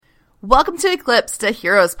Welcome to Eclipsed, a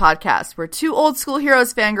Heroes podcast, where two old school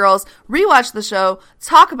Heroes fangirls rewatch the show,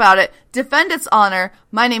 talk about it, defend its honor.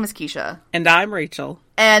 My name is Keisha. And I'm Rachel.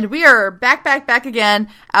 And we are back again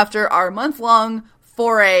after our month-long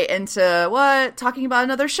foray into, talking about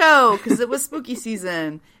another show, because it was spooky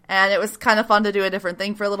season. And it was kind of fun to do a different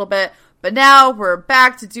thing for a little bit. But now we're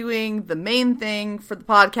back to doing the main thing for the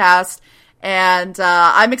podcast. And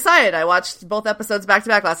I'm excited. I watched both episodes back to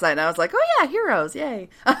back last night, and I was like, "Oh yeah, Heroes, yay!"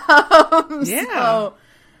 It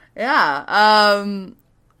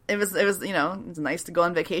was it's nice to go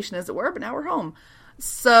on vacation, as it were. But now we're home,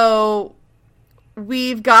 so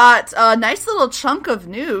we've got a nice little chunk of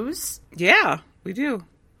news. Yeah, we do.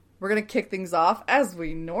 We're gonna kick things off as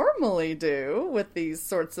we normally do with these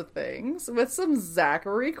sorts of things with some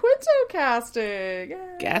Zachary Quinto casting.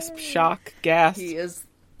 Yay. Gasp! Shock! Gasp!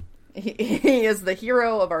 He is the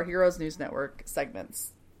hero of our Heroes News Network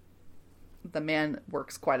segments. The man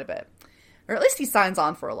works quite a bit. Or at least he signs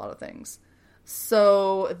on for a lot of things.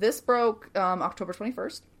 So this broke October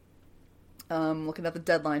 21st. Looking at the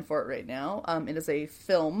deadline for it right now. It is a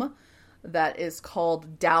film that is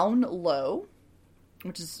called Down Low,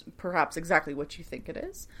 which is perhaps exactly what you think it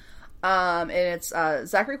is. And it's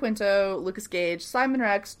Zachary Quinto, Lucas Gage, Simon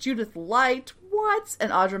Rex, Judith Light,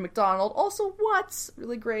 and Audra McDonald, also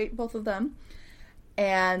really great, both of them.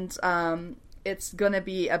 And it's gonna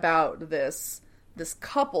be about this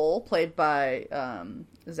couple played by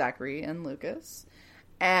Zachary and Lucas,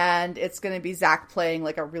 and it's gonna be Zach playing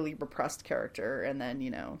like a really repressed character, and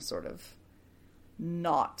then sort of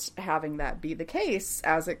not having that be the case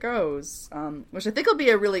as it goes, which I think will be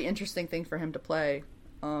a really interesting thing for him to play.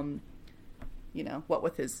 What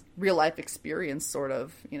with his real life experience sort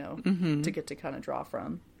of, to get to kind of draw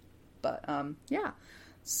from. But, yeah.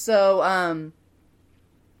 So,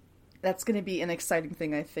 that's going to be an exciting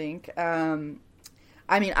thing, I think. I'm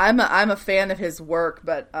a fan of his work,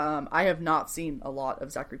 but, I have not seen a lot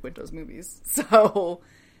of Zachary Quinto's movies. So,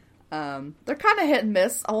 they're kind of hit and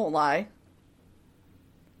miss, I won't lie.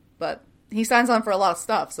 But he signs on for a lot of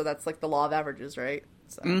stuff, so that's like the law of averages, right?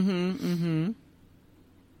 So.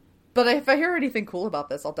 But if I hear anything cool about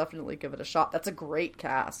this, I'll definitely give it a shot. That's a great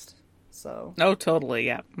cast. So. Oh, totally,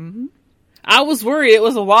 yeah. Mm-hmm. I was worried. It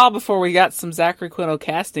was a while before we got some Zachary Quinto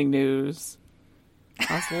casting news.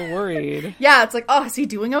 I was a little worried. Yeah, it's like, oh, is he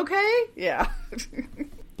doing okay? Yeah.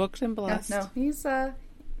 Booked and blessed. Yeah, no,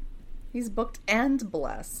 he's booked and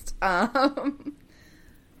blessed. Good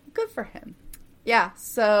for him. Yeah,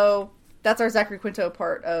 so that's our Zachary Quinto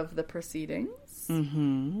part of the proceedings.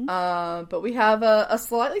 Mm-hmm. But we have a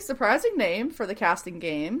slightly surprising name for the casting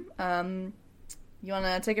game. You want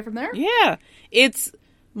to take it from there? Yeah. It's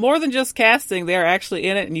more than just casting. They're actually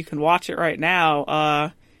in it, and you can watch it right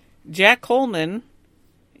now. Jack Coleman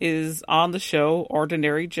is on the show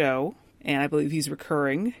Ordinary Joe, and I believe he's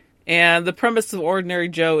recurring. And the premise of Ordinary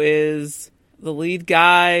Joe is the lead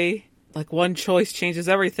guy, like, one choice changes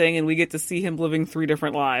everything, and we get to see him living 3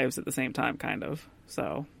 different lives at the same time, kind of.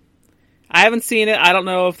 So I haven't seen it. I don't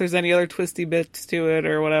know if there's any other twisty bits to it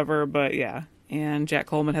or whatever, but yeah. And Jack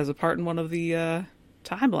Coleman has a part in one of the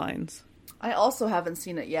timelines. I also haven't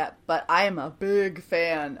seen it yet, but I am a big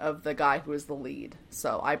fan of the guy who is the lead,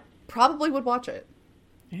 so I probably would watch it.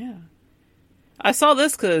 Yeah. I saw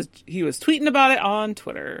this because he was tweeting about it on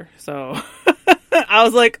Twitter, so I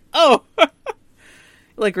was like, oh!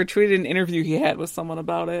 Like, retweeted an interview he had with someone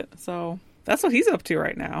about it, so that's what he's up to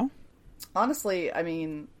right now. Honestly, I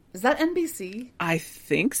mean, is that NBC? I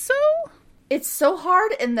think so. It's so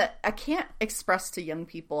hard in that I can't express to young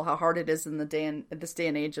people how hard it is in this day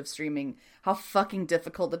and age of streaming, how fucking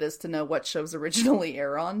difficult it is to know what shows originally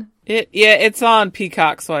air on. It's on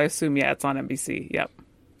Peacock, so I assume, it's on NBC. Yep.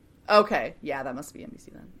 Okay, yeah, that must be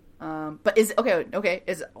NBC then. But is it, okay,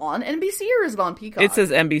 is it on NBC or is it on Peacock? It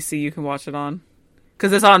says NBC, you can watch it on.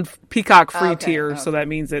 Because it's on Peacock free tier, so that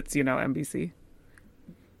means it's, NBC.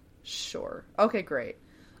 Sure. Okay, great.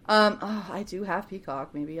 I do have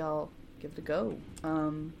Peacock. Maybe I'll give it a go.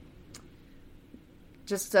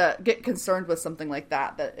 Just get concerned with something like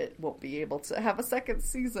that it won't be able to have a second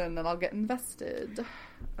season, and I'll get invested.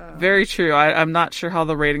 Very true. I'm not sure how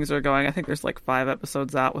the ratings are going. I think there's like 5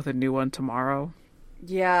 episodes out with a new one tomorrow.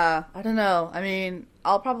 Yeah, I don't know. I mean,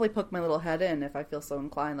 I'll probably poke my little head in if I feel so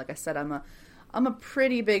inclined. Like I said, I'm a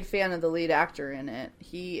pretty big fan of the lead actor in it.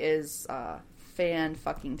 He is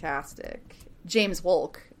fan-fucking-tastic. James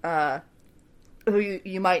Wolk, who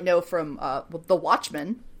you might know from the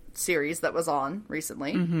Watchmen series that was on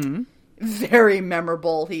recently. Mm-hmm. Very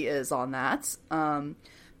memorable he is on that. But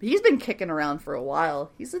he's been kicking around for a while.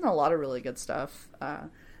 He's in a lot of really good stuff.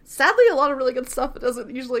 Sadly, a lot of really good stuff that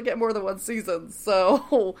doesn't usually get more than 1 season.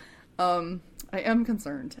 So, I am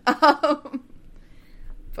concerned.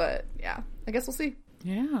 But yeah, I guess we'll see.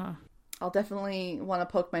 Yeah. I'll definitely want to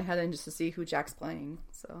poke my head in just to see who Jack's playing.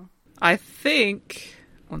 So I think,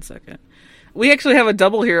 one second, we actually have a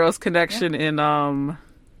double heroes connection in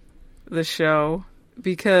the show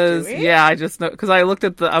because I just know because I looked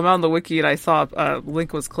at I'm on the wiki and I saw a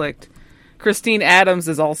link was clicked. Christine Adams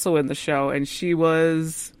is also in the show, and she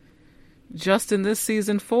was just in this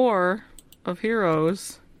season 4 of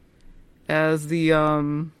Heroes as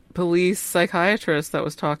the police psychiatrist that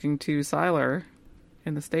was talking to Sylar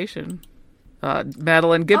in the station.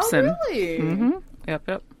 Madeline Gibson. Oh, really? Mm-hmm. Yep.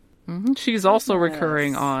 Mm-hmm. She's also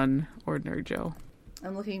recurring on Ordinary Joe.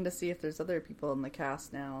 I'm looking to see if there's other people in the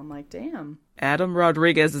cast now. I'm like, damn. Adam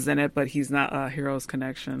Rodriguez is in it, but he's not a Heroes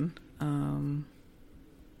connection.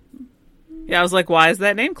 Yeah, I was like, why is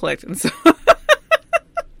that name clicked? And so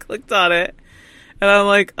clicked on it. And I'm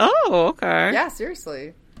like, oh, okay. Yeah,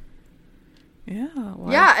 seriously. Yeah.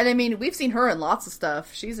 Wow. Yeah, and I mean, we've seen her in lots of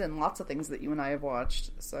stuff. She's in lots of things that you and I have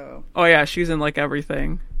watched, so. Oh, yeah, she's in, like,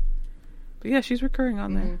 everything. But yeah, she's recurring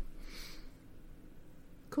on there.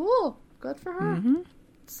 Cool. Good for her. Mm-hmm.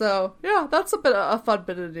 So, yeah, that's a fun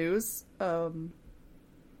bit of news.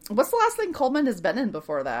 What's the last thing Coleman has been in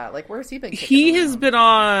before that? Like, where's he been? He has been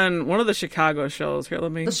on one of the Chicago shows. Here,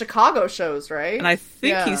 let me... The Chicago shows, right? And I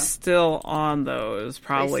think he's still on those,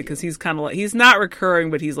 probably, because he's kind of like... He's not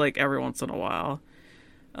recurring, but he's, like, every once in a while.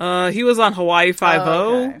 He was on Hawaii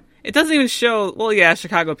Five-0. Okay. It doesn't even show... Well, yeah,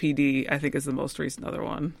 Chicago PD, I think, is the most recent other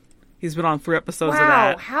one. He's been on 3 episodes of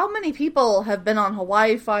that. Wow, how many people have been on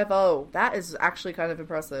Hawaii Five-0? That is actually kind of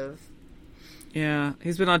impressive. Yeah,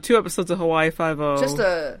 he's been on 2 episodes of Hawaii Five-0. Just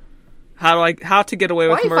a... How to Get Away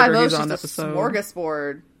with Hawaii Murder, 5-0 he's is on just episode. A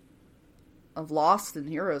smorgasbord of Lost and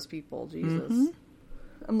Heroes people. Jesus. Mm-hmm.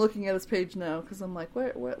 I'm looking at his page now because I'm like,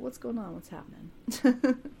 what's going on? What's happening?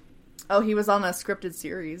 Oh, he was on a scripted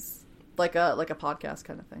series, like a podcast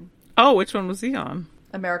kind of thing. Oh, which one was he on?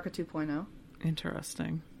 America 2.0.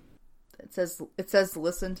 Interesting. It says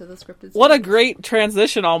listen to the scripted series. What a great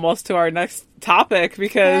transition almost to our next topic,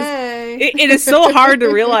 because Hey. it is so hard to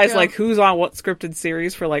realize like who's on what scripted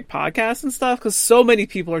series for like podcasts and stuff, because so many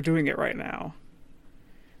people are doing it right now.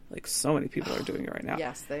 Like, so many people are doing it right now.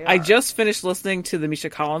 Yes, they are. I just finished listening to the Misha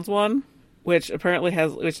Collins one, which apparently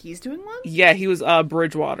has... He's doing one? Yeah, he was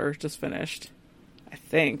Bridgewater, just finished. I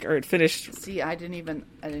think. Or it finished... See, I didn't even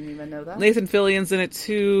know that. Nathan Fillion's in it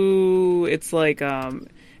too. It's like...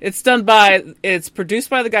 It's produced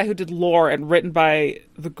by the guy who did Lore and written by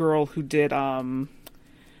the girl who did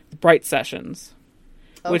Bright Sessions.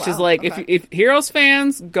 Which is like, okay. if Heroes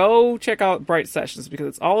fans, go check out Bright Sessions, because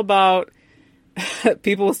it's all about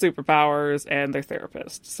people with superpowers and their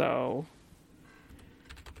therapist. So,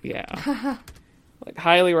 yeah. Like,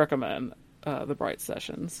 highly recommend the Bright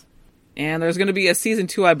Sessions. And there's going to be a season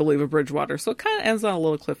 2, I believe, of Bridgewater. So it kind of ends on a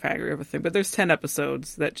little cliffhanger of everything. But there's 10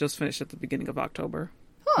 episodes that just finished at the beginning of October.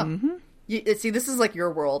 Huh. Mm-hmm. See, this is like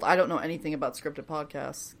your world. I don't know anything about scripted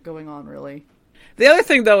podcasts going on, really. The other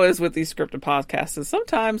thing, though, is with these scripted podcasts is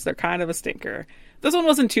sometimes they're kind of a stinker. This one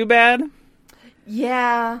wasn't too bad.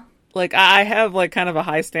 Yeah. Like, I have, like, kind of a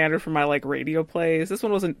high standard for my, like, radio plays. This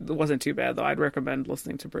one wasn't too bad, though. I'd recommend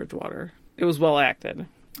listening to Bridgewater. It was well acted.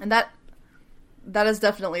 And that is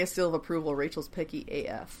definitely a seal of approval. Rachel's picky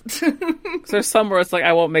AF. So there's some where it's like,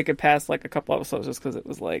 I won't make it past, like, a couple episodes just because it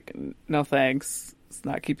was like, no thanks. It's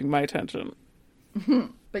not keeping my attention.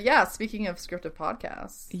 But yeah, speaking of scripted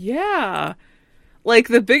podcasts. Yeah. Like,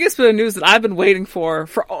 the biggest bit of news that I've been waiting for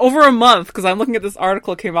over a month, because I'm looking at this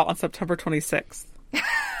article, came out on September 26th.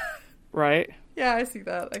 Right? Yeah, I see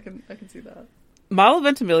that. I can see that. Milo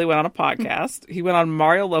Ventimiglia went on a podcast. He went on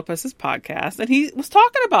Mario Lopez's podcast, and he was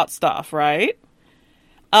talking about stuff, right?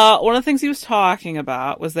 One of the things he was talking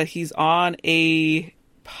about was that he's on a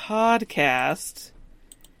podcast.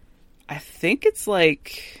 I think it's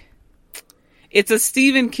like... It's a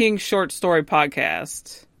Stephen King short story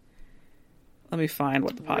podcast. Let me find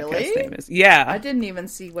what the podcast name is. Yeah. I didn't even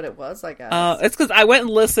see what it was, I guess. It's because I went and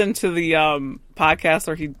listened to the podcast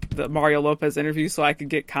where the Mario Lopez interview so I could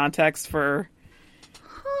get context for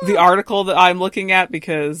the article that I'm looking at,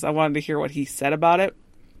 because I wanted to hear what he said about it.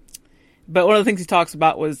 But one of the things he talks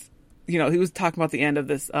about was, he was talking about the end of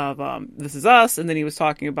This Is Us, and then he was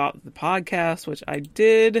talking about the podcast, which I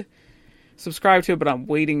did subscribe to, but I'm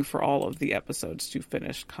waiting for all of the episodes to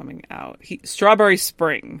finish coming out. Strawberry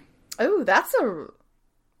Spring. Oh, that's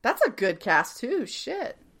a good cast too.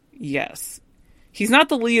 Shit. Yes. He's not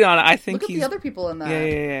the lead on it. I think Look at the other people in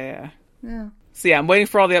that. Yeah. So yeah, I'm waiting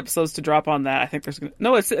for all the episodes to drop on that. I think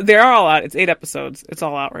they're all out. It's 8 episodes. It's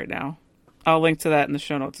all out right now. I'll link to that in the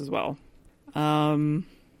show notes as well.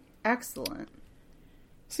 Excellent.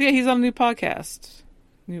 So yeah, he's on a new podcast.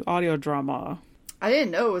 New audio drama. I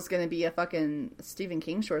didn't know it was going to be a fucking Stephen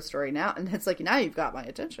King short story now. And it's like, now you've got my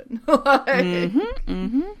attention.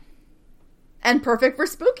 And perfect for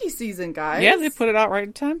spooky season, guys. Yeah, they put it out right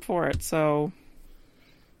in time for it, so.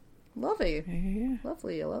 Lovely. Yeah.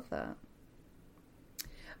 Lovely. I love that.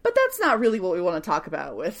 But that's not really what we want to talk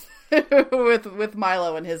about with with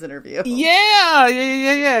Milo and his interview.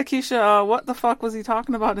 Yeah. Keisha, what the fuck was he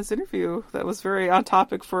talking about in his interview? That was very on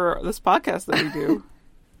topic for this podcast that we do.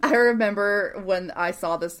 I remember when I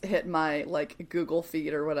saw this hit my, like, Google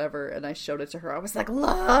feed or whatever, and I showed it to her. I was like,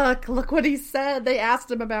 look what he said. They asked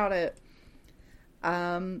him about it.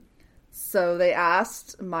 So they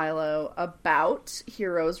asked Milo about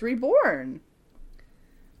Heroes Reborn.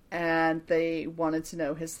 And they wanted to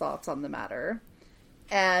know his thoughts on the matter.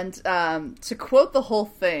 And to quote the whole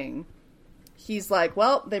thing, he's like,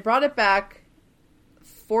 well, they brought it back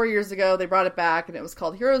 4 years ago. They brought it back, and it was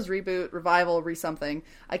called Heroes Reboot, Revival, Re-something.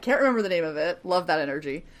 I can't remember the name of it. Love that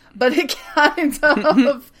energy. But it kind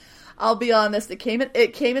of, I'll be honest, it came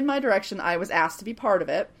in my direction. I was asked to be part of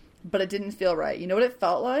it, but it didn't feel right. You know what it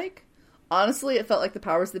felt like? Honestly, it felt like the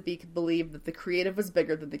powers that be could believe that the creative was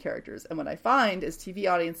bigger than the characters. And what I find is TV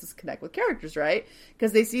audiences connect with characters, right?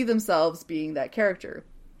 Because they see themselves being that character.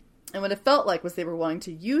 And what it felt like was they were wanting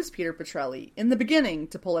to use Peter Petrelli in the beginning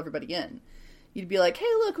to pull everybody in. You'd be like, hey,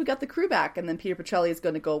 look, we got the crew back. And then Peter Petrelli is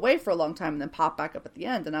going to go away for a long time and then pop back up at the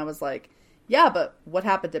end. And I was like, yeah, but what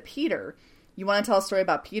happened to Peter? You want to tell a story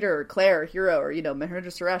about Peter or Claire or Hero or, Mahendra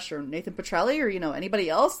Suresh or Nathan Petrelli or, anybody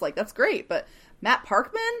else? Like, that's great. But Matt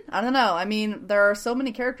Parkman? I don't know. I mean, there are so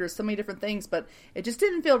many characters, so many different things, but it just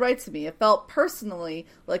didn't feel right to me. It felt personally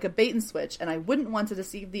like a bait and switch, and I wouldn't want to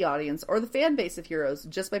deceive the audience or the fan base of Heroes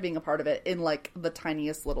just by being a part of it in, like, the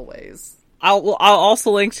tiniest little ways. I'll also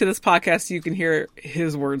link to this podcast so you can hear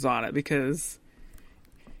his words on it, because...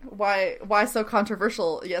 Why so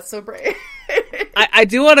controversial, yet so brave? I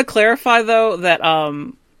do want to clarify, though, that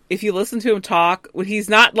if you listen to him talk, when he's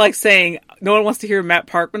not, like, saying, no one wants to hear Matt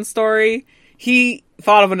Parkman's story... He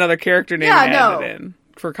thought of another character name and added it in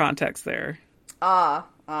for context there. I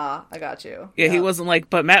got you. Yeah, he wasn't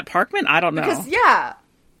like, but Matt Parkman? I don't know. Because, Yeah,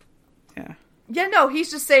 no,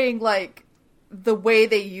 he's just saying, like, the way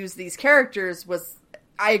they use these characters was,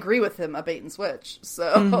 I agree with him, a bait and switch.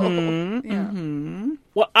 So,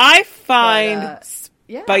 What I find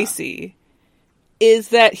spicy is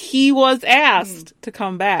that he was asked to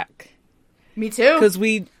come back. Me too.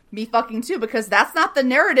 Me fucking too, because that's not the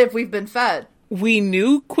narrative we've been fed. We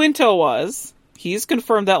knew Quinto was. He's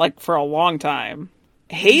confirmed that, like, for a long time.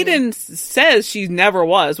 Hayden says she never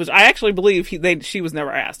was, which I actually believe she was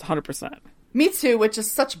never asked, 100%. Me too, which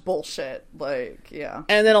is such bullshit. Like, yeah.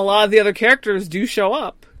 And then a lot of the other characters do show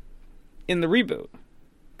up in the reboot.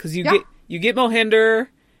 Because you get Mohinder,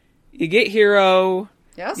 you get Hero,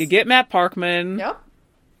 yes, you get Matt Parkman. Yep.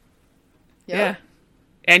 Yeah.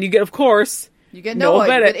 And you get, of course... You get Noah, you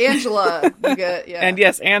get Angela, you get, And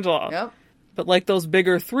yes, Angela. Yep. But, like, those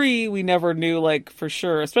bigger three, we never knew, like, for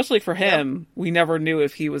sure. Especially for him, we never knew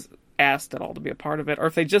if he was asked at all to be a part of it. Or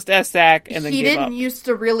if they just asked Zach and then gave up. He didn't used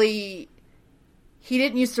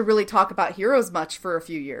to really talk about Heroes much for a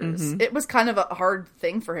few years. Mm-hmm. It was kind of a hard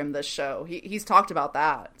thing for him, this show. He's talked about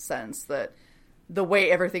that since, that the way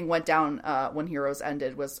everything went down when Heroes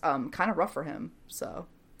ended was kind of rough for him, so...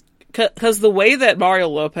 Because the way that Mario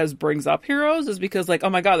Lopez brings up Heroes is because, like, oh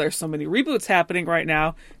my god, there's so many reboots happening right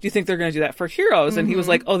now. Do you think they're going to do that for Heroes? And he was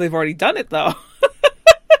like, oh, they've already done it, though.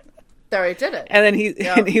 They already did it. And then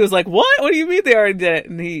he was like, what? What do you mean they already did it?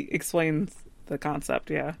 And he explains the concept,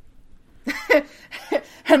 yeah.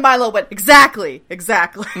 And Milo went, exactly.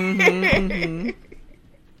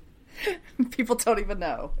 People don't even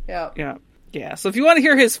know. Yeah. So if you want to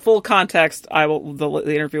hear his full context, the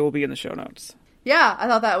interview will be in the show notes. Yeah, I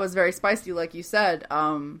thought that was very spicy, like you said.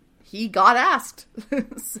 He got asked.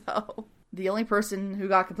 So, the only person who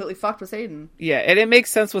got completely fucked was Hayden. Yeah, and it makes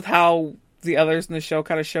sense with how the others in the show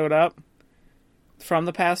kind of showed up from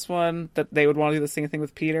the past one, that they would want to do the same thing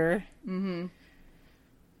with Peter.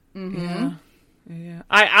 Yeah.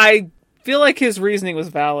 I feel like his reasoning was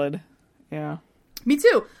valid. Yeah. Me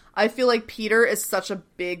too. I feel like Peter is such a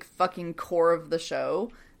big fucking core of the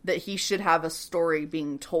show that he should have a story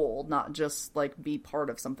being told, not just, like, be part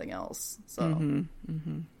of something else. So,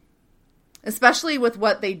 especially with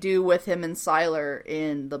what they do with him and Sylar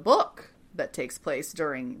in the book that takes place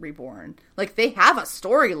during Reborn. Like, they have a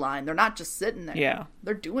storyline. They're not just sitting there. Yeah.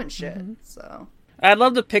 They're doing shit, so. I'd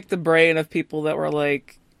love to pick the brain of people that were,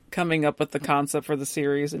 like, coming up with the concept for the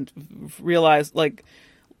series and realize, like,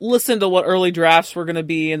 listened to what early drafts were going to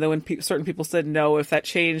be, and then when certain people said no, if that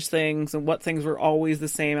changed things, and what things were always the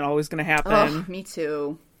same and always going to happen. Oh, me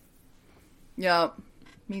too. Yep,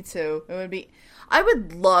 me too. It would be... I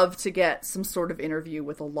would love to get some sort of interview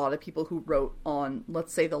with a lot of people who wrote on,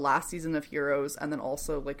 let's say, the last season of Heroes, and then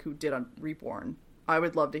also, like, who did on Reborn. I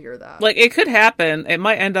would love to hear that. Like, it could happen. It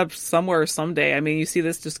might end up somewhere someday. I mean, you see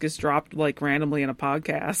this just gets dropped, like, randomly in a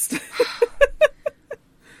podcast.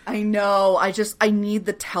 I know. I need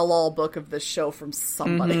the tell-all book of this show from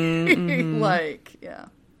somebody. Like, yeah.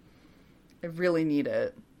 I really need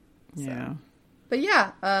it. So. Yeah. But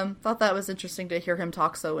yeah, thought that was interesting to hear him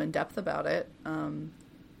talk so in depth about it.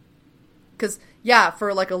 Because, yeah,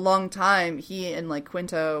 for like a long time, he and like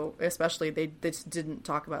Quinto, especially, they just didn't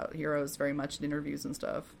talk about Heroes very much in interviews and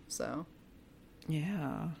stuff. So,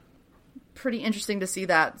 yeah. Pretty interesting to see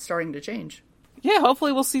that starting to change. Yeah,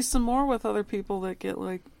 hopefully we'll see some more with other people that get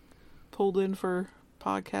like pulled in for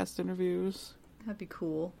podcast interviews. That'd be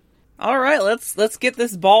cool. All right, let's get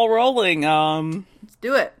this ball rolling. Let's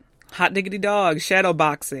do it. Hot diggity dog, shadow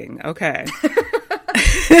boxing. Okay.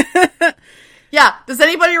 Yeah. Does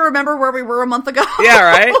anybody remember where we were a month ago? Yeah,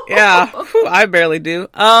 right? Yeah. Whew, I barely do.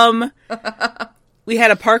 We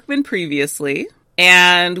had a Parkman previously,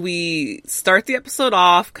 and we start the episode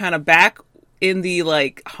off kind of back in the,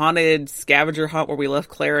 like, haunted scavenger hunt where we left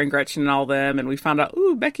Claire and Gretchen and all them, and we found out,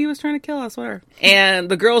 ooh, Becky was trying to kill us, whatever. And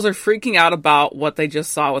the girls are freaking out about what they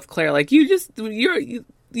just saw with Claire. Like, you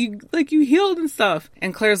healed and stuff.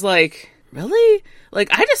 And Claire's like, really? Like,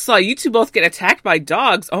 I just saw you two both get attacked by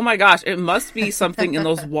dogs. Oh my gosh, it must be something in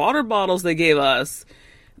those water bottles they gave us.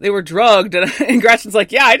 They were drugged. And Gretchen's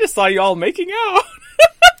like, yeah, I just saw you all making out.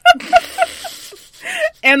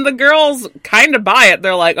 And the girls kind of buy it.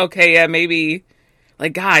 They're like, okay, yeah, maybe,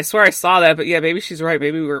 like, God, I swear I saw that, but yeah, maybe she's right.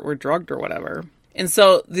 Maybe we're drugged or whatever. And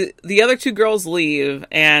so the other two girls leave,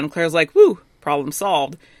 and Claire's like, woo, problem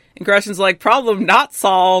solved. And Gretchen's like, problem not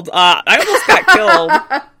solved. I almost got killed.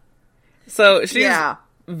 So she's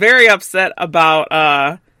very upset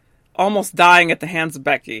about almost dying at the hands of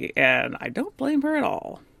Becky, and I don't blame her at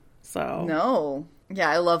all. So no. Yeah,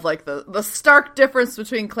 I love, like, the stark difference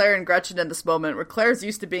between Claire and Gretchen in this moment, where Claire's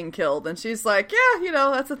used to being killed, and she's like, yeah, you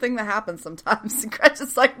know, that's a thing that happens sometimes. And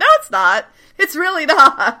Gretchen's like, no, it's not. It's really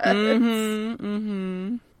not.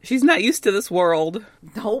 She's not used to this world.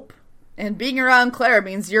 Nope. And being around Claire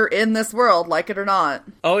means you're in this world, like it or not.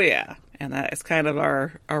 Oh, yeah. And that is kind of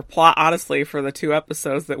our plot, honestly, for the 2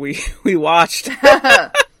 episodes that we watched.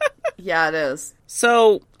 Yeah, it is.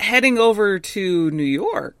 So, heading over to New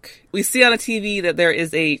York, we see on a TV that there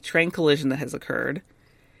is a train collision that has occurred.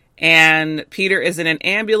 And Peter is in an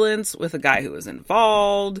ambulance with a guy who is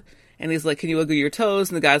involved. And he's like, can you wiggle your toes?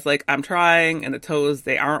 And the guy's like, I'm trying. And the toes,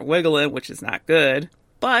 they aren't wiggling, which is not good.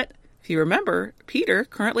 But, if you remember, Peter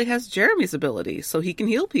currently has Jeremy's ability, so he can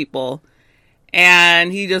heal people.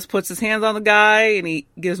 And he just puts his hands on the guy, and he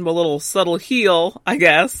gives him a little subtle heal, I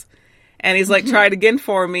guess. And he's like, try it again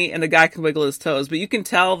for me, and the guy can wiggle his toes. But you can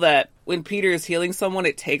tell that when Peter is healing someone,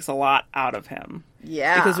 it takes a lot out of him.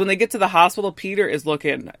 Yeah. Because when they get to the hospital, Peter is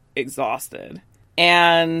looking exhausted.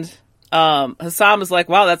 And Hassam is like,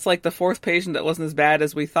 wow, that's like the 4th patient that wasn't as bad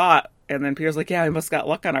as we thought. And then Peter's like, yeah, we must got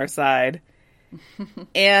luck on our side.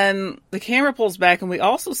 And the camera pulls back, and we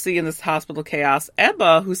also see in this hospital chaos,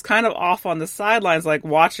 Ebba, who's kind of off on the sidelines, like,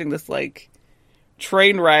 watching this, like,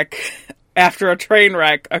 train wreck after a train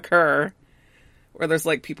wreck occur, where there's,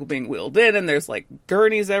 like, people being wheeled in, and there's, like,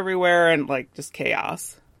 gurneys everywhere, and, like, just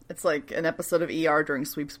chaos. It's like an episode of ER during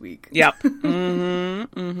Sweeps Week. Yep.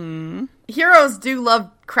 Heroes do love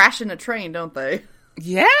crashing a train, don't they?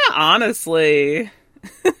 Yeah, honestly.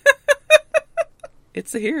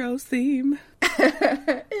 It's a Heroes theme.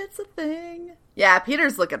 It's a thing. Yeah,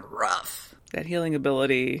 Peter's looking rough. That healing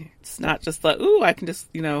ability, it's not just like, ooh, I can just,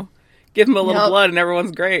 you know, give him a little blood and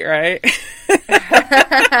everyone's great, right?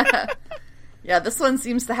 Yeah, this one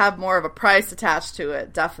seems to have more of a price attached to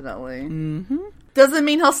it, definitely. Doesn't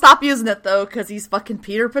mean he'll stop using it, though, because he's fucking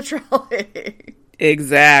Peter Petrelli.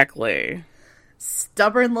 Exactly.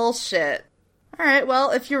 Stubborn little shit. Alright,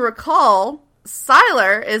 well, if you recall,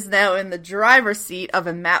 Sylar is now in the driver's seat of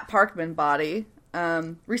a Matt Parkman body,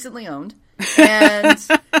 recently owned, and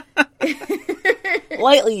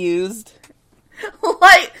lightly used.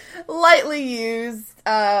 Lightly used,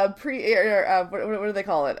 what do they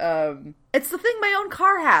call it? It's the thing my own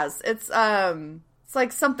car has. It's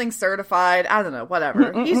like something certified. I don't know,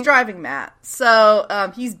 whatever. He's driving Matt.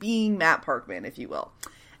 So, he's being Matt Parkman, if you will.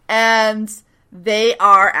 And they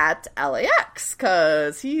are at LAX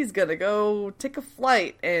because he's gonna go take a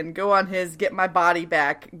flight and go on his get my body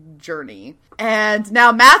back journey. And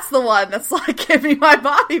now Matt's the one that's like, give me my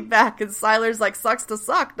body back. And Sylar's like, sucks to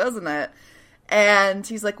suck, doesn't it? And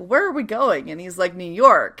he's like, where are we going? And he's like, New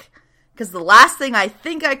York. Because the last thing I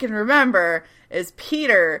think I can remember is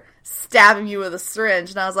Peter stabbing you with a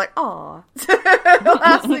syringe. And I was like, aw. The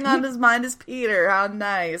last thing on his mind is Peter. How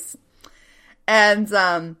nice.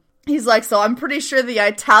 And he's like, so I'm pretty sure the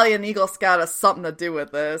Italian Eagle Scout has something to do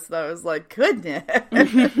with this. And I was like,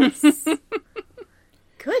 goodness.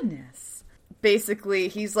 Goodness. Basically,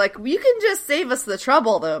 he's like, well, you can just save us the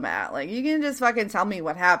trouble, though, Matt. Like, you can just fucking tell me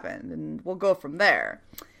what happened, and we'll go from there.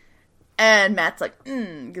 And Matt's like,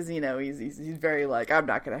 because, you know, he's very like, I'm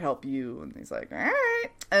not going to help you. And he's like, all right.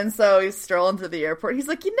 And so he's strolling through the airport. He's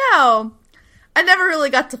like, you know, I never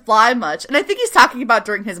really got to fly much. And I think he's talking about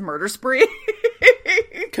during his murder spree.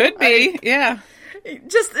 Could be, yeah.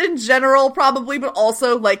 Just in general, probably, but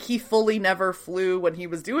also, like, he fully never flew when he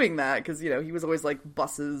was doing that. Because, you know, he was always, like,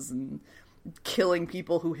 buses and killing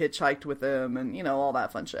people who hitchhiked with him and, you know, all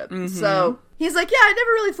that fun shit. Mm-hmm. So he's like, yeah, I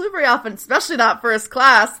never really flew very often, especially not first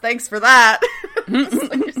class. Thanks for that.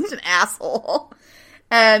 Like, you're such an asshole.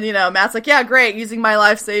 And, you know, Matt's like, yeah, great, using my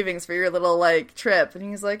life savings for your little, like, trip. And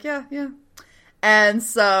he's like, yeah. And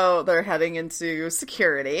so they're heading into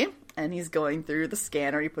security, and he's going through the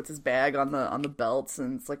scanner. He puts his bag on the belts,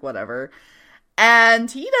 and it's like, whatever. And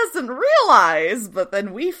he doesn't realize, but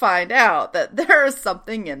then we find out that there is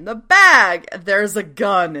something in the bag. There's a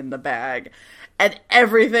gun in the bag. And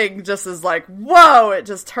everything just is like, whoa, it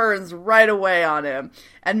just turns right away on him.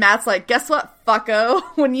 And Matt's like, guess what, fucko?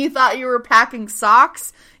 When you thought you were packing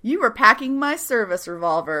socks, you were packing my service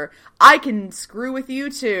revolver. I can screw with you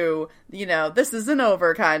too. You know, this isn't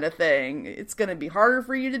over kind of thing. It's gonna be harder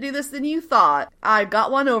for you to do this than you thought. I've got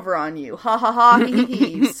one over on you. Ha ha ha, hee hee.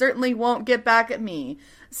 You certainly won't get back at me.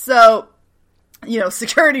 So, you know,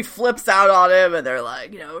 security flips out on him, and they're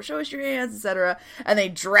like, you know, show us your hands, etc. And they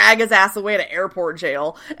drag his ass away to airport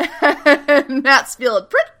jail. And Matt's feeling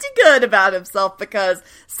pretty good about himself because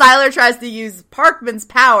Sylar tries to use Parkman's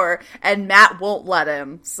power, and Matt won't let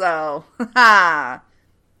him. So, ha.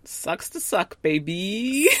 Sucks to suck,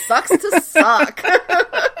 baby. Sucks to suck.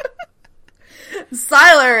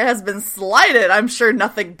 Sylar has been slighted. I'm sure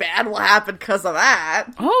nothing bad will happen because of that.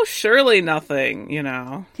 Oh, surely nothing, you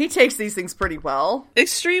know. He takes these things pretty well.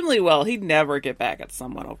 Extremely well. He'd never get back at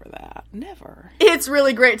someone over that. Never. It's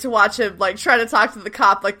really great to watch him, like, try to talk to the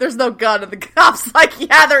cop, like, there's no gun, and the cop's like,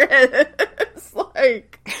 yeah, there is.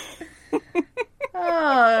 Like,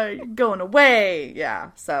 you're going away.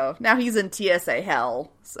 Yeah, so now he's in TSA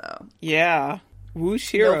hell, so. Yeah.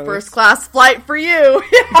 Whoosh heroes. No first class flight for you.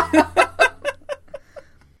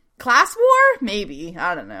 Class war? Maybe.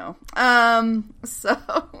 I don't know. So,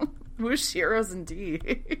 whoosh heroes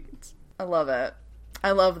indeed. I love it.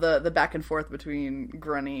 I love the back and forth between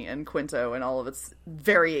Grunny and Quinto and all of its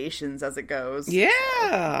variations as it goes.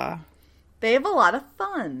 Yeah. So, they have a lot of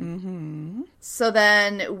fun. Mm-hmm. So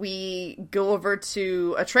then we go over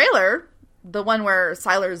to a trailer, the one where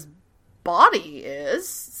Sylar's body is,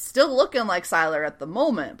 still looking like Sylar at the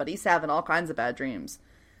moment, but he's having all kinds of bad dreams.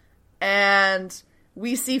 And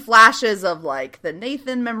we see flashes of, like, the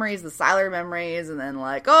Nathan memories, the Sylar memories, and then,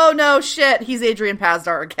 like, oh no, shit, he's Adrian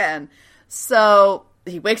Pasdar again. So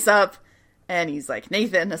he wakes up, and he's like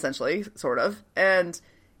Nathan, essentially, sort of, and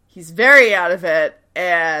he's very out of it,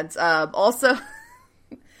 and also,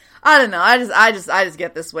 I don't know, I just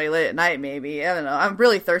get this way late at night, maybe, I don't know, I'm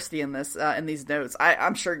really thirsty in this, in these notes,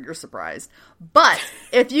 I'm sure you're surprised, but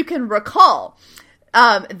if you can recall,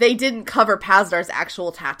 they didn't cover Pasdar's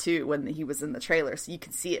actual tattoo when he was in the trailer, so you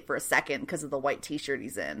can see it for a second because of the white t-shirt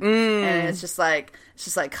he's in. And it's just like,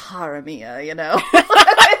 Cara Mia, you know?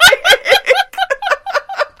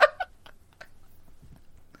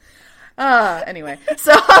 Anyway,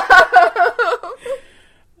 so.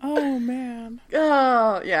 Oh, man.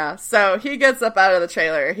 Oh, yeah. So he gets up out of the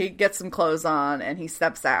trailer, he gets some clothes on, and he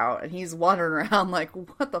steps out, and he's wandering around like,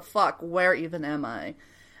 what the fuck? Where even am I?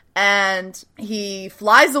 And he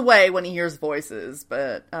flies away when he hears voices,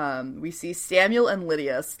 but we see Samuel and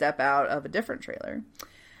Lydia step out of a different trailer.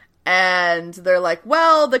 And they're like,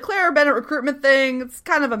 well, the Clara Bennett recruitment thing, it's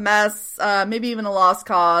kind of a mess, maybe even a lost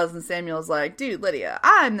cause. And Samuel's like, dude, Lydia,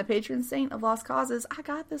 I'm the patron saint of lost causes. I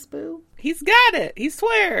got this, boo. He's got it. He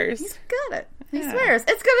swears. He's got it. He swears.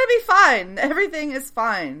 It's gonna be fine. Everything is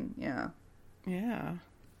fine. Yeah. Yeah.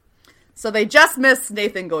 So they just miss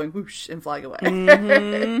Nathan going whoosh and flying away.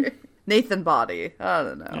 Mm-hmm. Nathan body. I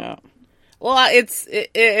don't know. Yeah. Well,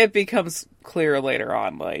 it becomes clear later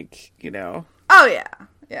on, like, you know. Oh, yeah.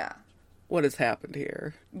 Yeah. what has happened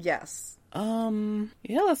here. Yes.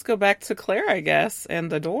 Yeah, let's go back to Claire, I guess, and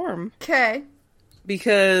the dorm. Okay.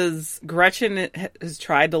 Because Gretchen has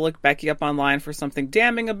tried to look Becky up online for something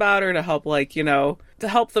damning about her to help, like, you know, to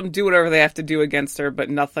help them do whatever they have to do against her, but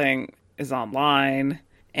nothing is online.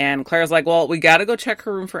 And Claire's like, well, we gotta go check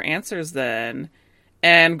her room for answers then.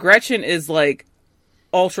 And Gretchen is, like,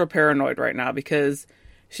 ultra paranoid right now because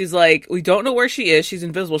she's like, we don't know where she is. She's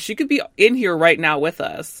invisible. She could be in here right now with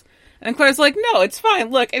us. And Claire's like, no, it's fine.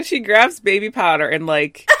 Look. And she grabs baby powder and,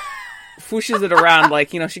 like, whooshes it around.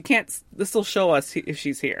 Like, you know, she can't, this will show us if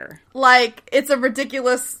she's here. Like, it's a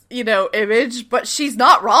ridiculous, you know, image, but she's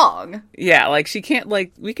not wrong. Yeah, like, she can't,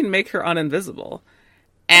 like, we can make her uninvisible.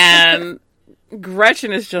 And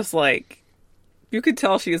Gretchen is just like, you could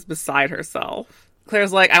tell she is beside herself.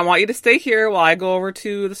 Claire's like, I want you to stay here while I go over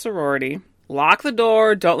to the sorority. Lock the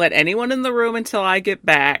door. Don't let anyone in the room until I get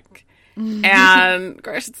back. And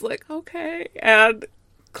Gretchen's like, okay. And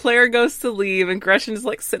Claire goes to leave, and Gretchen is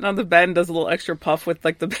like sitting on the bed and does a little extra puff with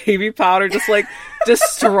like the baby powder, just like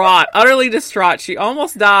distraught, utterly distraught. She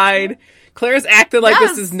almost died. Claire's acting like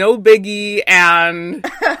this is no biggie, and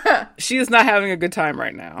she is not having a good time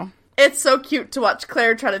right now. It's so cute to watch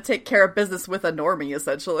Claire try to take care of business with a normie,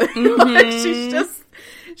 essentially. Like,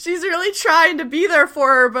 she's really trying to be there for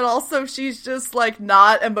her, but also she's just, like,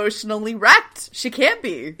 not emotionally wrecked. She can't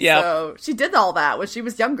be. Yeah. So she did all that when she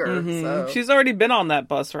was younger. So. She's already been on that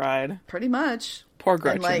bus ride. Pretty much. Poor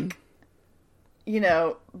Gretchen. And, like, you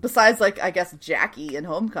know, besides, like, I guess Jackie in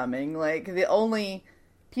Homecoming, like, the only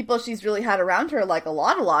people she's really had around her, like, a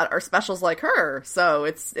lot, are specials like her. So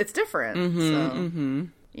it's different.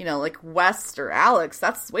 You know, like West or Alex,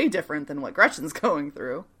 that's way different than what Gretchen's going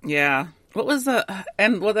through. Yeah. What was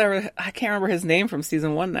and whatever, I can't remember his name from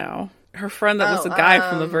season 1 now. Her friend that was a guy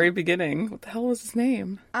from the very beginning. What the hell was his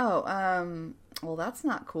name? Well, that's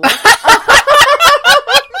not cool.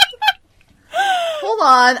 Hold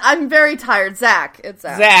on, I'm very tired. Zach. It's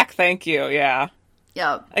Zach. Zach, thank you, yeah.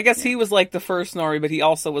 Yeah. I guess he was like the first Nori, but he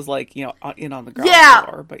also was like, you know, in on the ground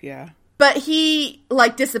floor, but yeah. But he,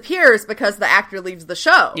 like, disappears because the actor leaves the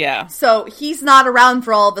show. Yeah. So he's not around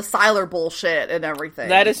for all the Siler bullshit and everything.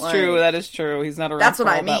 That is true. That is true. He's not around for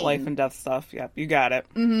all that life and death stuff. Yep, you got it.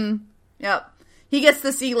 Mm-hmm. Yep. He gets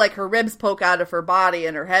to see, like, her ribs poke out of her body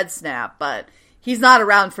and her head snap, but he's not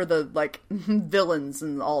around for the, like, villains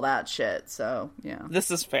and all that shit. So, yeah.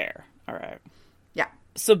 This is fair. All right. Yeah.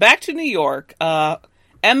 So back to New York.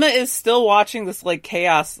 Emma is still watching this, like,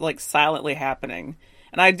 chaos, like, silently happening.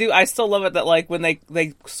 And I still love it that, like, when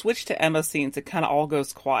they switch to Emma scenes, it kind of all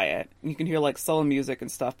goes quiet. You can hear, like, solo music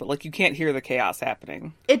and stuff, but, like, you can't hear the chaos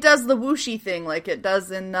happening. It does the whooshy thing like it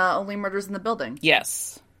does in Only Murders in the Building.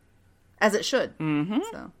 Yes. As it should. Mm-hmm.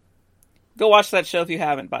 So. Go watch that show if you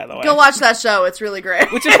haven't, by the way. Go watch that show. It's really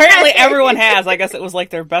great. Which apparently everyone has. I guess it was, like,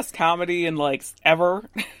 their best comedy in, like, ever.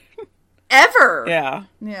 Ever? Yeah.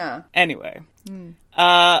 Yeah. Anyway.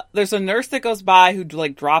 There's a nurse that goes by who,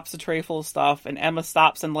 like, drops a tray full of stuff, and Emma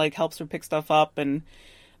stops and, like, helps her pick stuff up, and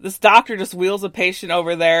this doctor just wheels a patient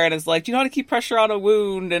over there and is like, do you know how to keep pressure on a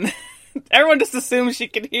wound? And everyone just assumes she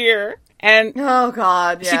can hear. And oh,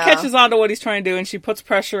 God, yeah. She catches on to what he's trying to do, and she puts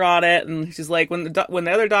pressure on it, and she's like, when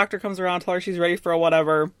the other doctor comes around, tell her she's ready for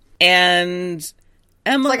whatever. And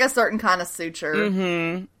Emma... It's like a certain kind of suture.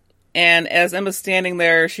 Mm-hmm. And as Emma's standing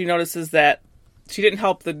there, she notices that she didn't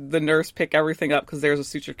help the nurse pick everything up because there's a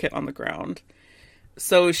suture kit on the ground.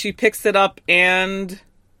 So she picks it up and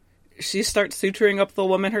she starts suturing up the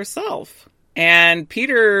woman herself. And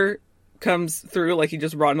Peter comes through, like he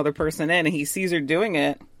just brought another person in, and he sees her doing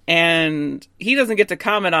it. And he doesn't get to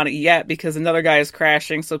comment on it yet because another guy is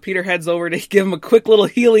crashing. So Peter heads over to give him a quick little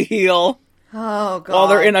healy heel. Oh, God. While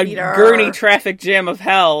they're in a Peter. gurney traffic jam of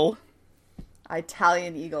hell.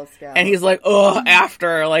 Italian Eagle Scout. And he's like, oh,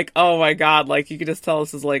 after, like, oh my God, like, you could just tell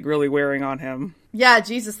this is, like, really wearing on him. Yeah,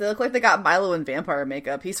 Jesus, they look like they got Milo in vampire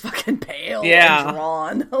makeup. He's fucking pale and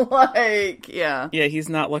drawn. Like, yeah. Yeah, he's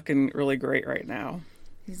not looking really great right now.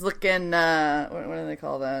 He's looking, what do they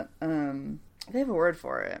call that? They have a word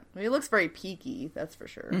for it. He looks very peaky, that's for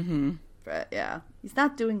sure. Mm-hmm. But, yeah, he's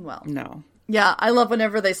not doing well. No. Yeah, I love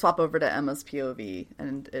whenever they swap over to Emma's POV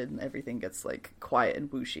and everything gets, like, quiet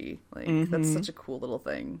and whooshy. Like, that's such a cool little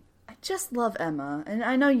thing. I just love Emma, and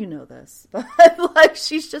I know you know this, but, like,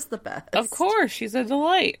 she's just the best. Of course, she's a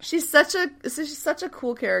delight. She's such a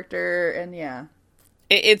cool character, and yeah.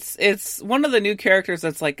 It's one of the new characters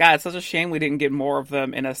that's like, God, it's such a shame we didn't get more of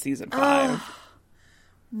them in a season 5.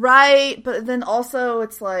 Right, but then also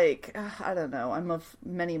it's like, I don't know, I'm of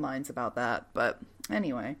many minds about that, but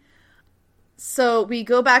anyway. So we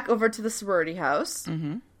go back over to the sorority house,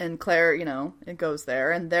 and Claire, it goes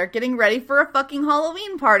there, and they're getting ready for a fucking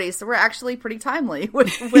Halloween party. So we're actually pretty timely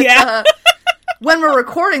with when we're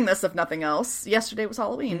recording this, if nothing else. Yesterday was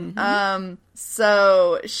Halloween.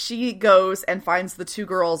 So she goes and finds the two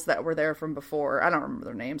girls that were there from before. I don't remember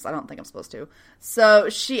their names. I don't think I'm supposed to. So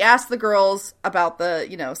she asks the girls about the,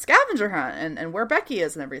 scavenger hunt and where Becky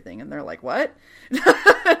is and everything. And they're like, what?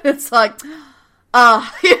 It's like,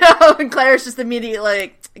 and Claire's just immediately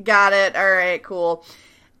like, got it. All right, cool.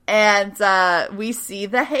 And we see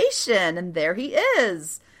the Haitian, and there he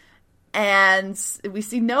is. And we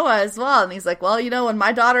see Noah as well, and he's like, well, when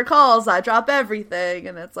my daughter calls, I drop everything.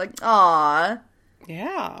 And it's like, aw.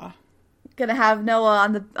 Yeah. Gonna have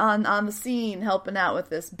Noah on the scene helping out with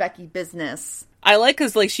this Becky business. I like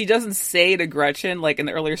because, she doesn't say to Gretchen, in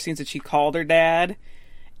the earlier scenes, that she called her dad.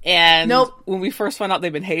 And when we first found out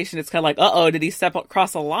they've been Haitian, it's kind of like, uh-oh, did he step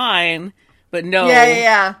across a line? But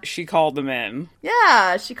no, she called them in.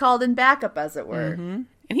 Yeah, she called in backup, as it were. Mm-hmm.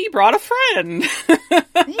 And he brought a friend.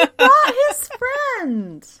 He brought his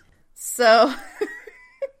friend. So,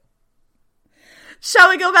 shall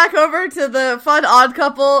we go back over to the fun odd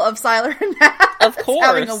couple of Siler and Matt? Of course.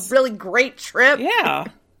 Having a really great trip. Yeah.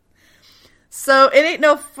 So, it ain't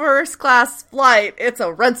no first class flight. It's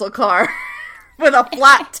a rental car with a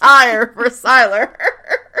flat tire for Siler.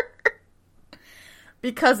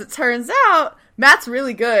 Because it turns out Matt's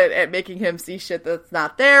really good at making him see shit that's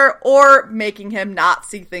not there, or making him not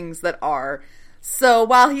see things that are. So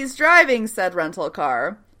while he's driving said rental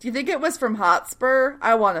car, do you think it was from Hotspur?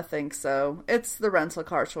 I want to think so. It's the rental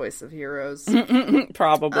car choice of heroes.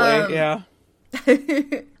 Probably, yeah.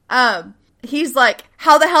 He's like,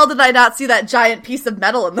 how the hell did I not see that giant piece of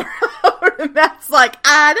metal in the road? And Matt's like,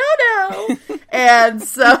 I don't know. And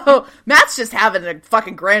so Matt's just having a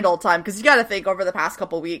fucking grand old time, because you gotta think, over the past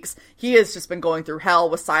couple weeks, he has just been going through hell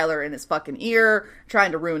with Siler in his fucking ear,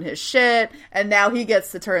 trying to ruin his shit, and now he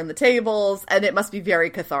gets to turn the tables, and it must be very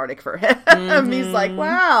cathartic for him. He's like,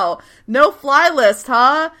 wow, no fly list,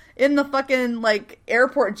 huh? In the fucking,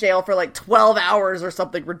 airport jail for, 12 hours or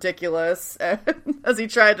something ridiculous, as he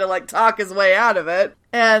tried to, talk his way out of it.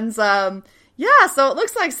 And, yeah, so it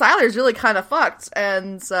looks like Siler's really kind of fucked,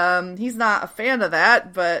 and, he's not a fan of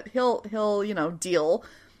that, but he'll, deal.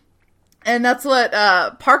 And that's what,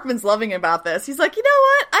 Parkman's loving about this. He's like, you know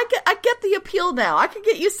what? I get the appeal now. I can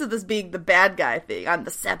get used to this being the bad guy thing. I'm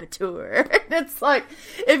the saboteur. And it's like,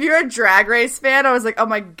 if you're a Drag Race fan, I was like, oh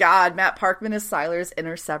my god, Matt Parkman is Siler's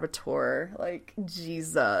inner saboteur.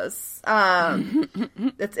 Jesus.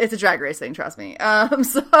 It's a Drag Race thing, trust me.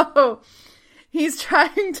 So he's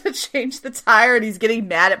trying to change the tire, and he's getting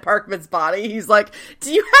mad at Parkman's body. He's like,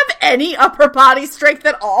 do you have any upper body strength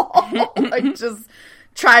at all? Just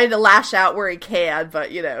trying to lash out where he can,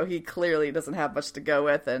 but, he clearly doesn't have much to go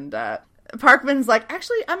with, and, Parkman's like,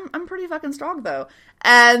 actually, I'm pretty fucking strong, though.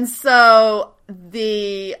 And so,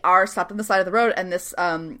 they are stopped on the side of the road, and this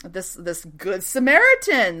good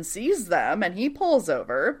Samaritan sees them, and he pulls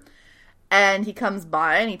over, and he comes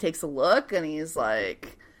by, and he takes a look, and he's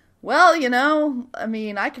like, well,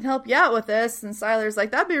 I can help you out with this, and Siler's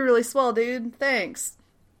like, that'd be really swell, dude, thanks.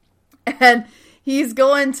 And he's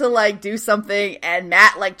going to, do something, and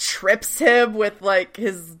Matt, trips him with,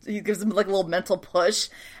 he gives him, a little mental push,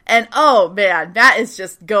 and, oh, man, Matt is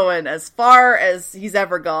just going as far as he's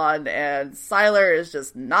ever gone, and Siler is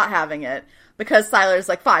just not having it, because Siler's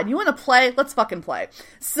like, fine, you want to play? Let's fucking play.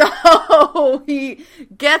 So, he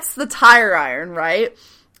gets the tire iron, right?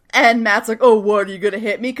 And Matt's like, oh, what, are you gonna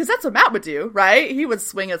hit me? Because that's what Matt would do, right? He would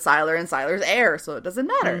swing at Siler, and Siler's air, so it doesn't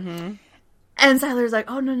matter. Mm-hmm. And Siler's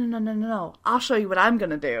like, oh, no. I'll show you what I'm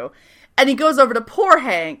gonna do. And he goes over to poor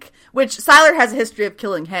Hank, which Siler has a history of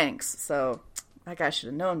killing Hanks, so that guy should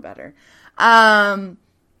have known better.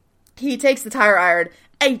 He takes the tire iron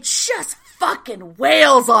and just fucking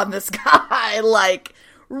wails on this guy,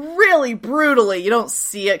 really brutally. You don't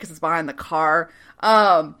see it because it's behind the car.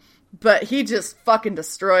 But he just fucking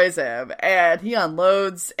destroys him, and he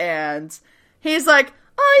unloads, and he's like,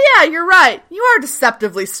 oh yeah, you're right, you are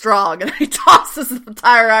deceptively strong, and he tosses the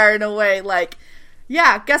tire iron away,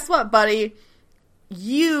 yeah, guess what, buddy,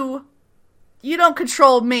 you don't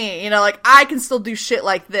control me, I can still do shit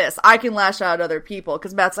like this, I can lash out at other people,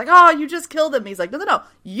 because Matt's like, oh, you just killed him, he's like, no,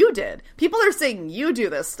 you did, people are saying you do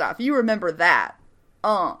this stuff, you remember that,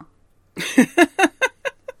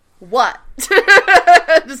 What?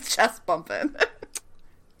 Just chest bumping.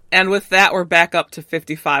 And with that, we're back up to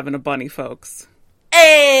 55 and a bunny, folks.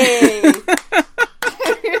 Hey!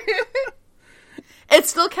 It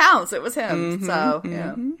still counts. It was him. Mm-hmm, so,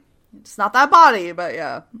 yeah. Mm-hmm. It's not that body, but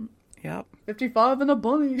yeah. Yep. 55 and a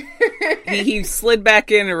bunny. he slid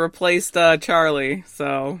back in and replaced Charlie,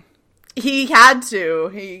 so... He had to.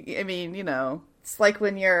 I mean, you know, it's like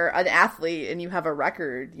when you're an athlete and you have a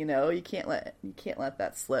record, you know, you can't let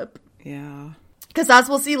that slip. Yeah. Because as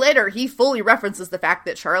we'll see later, he fully references the fact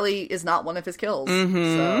that Charlie is not one of his kills.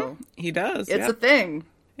 Mm-hmm. So he does. It's a thing.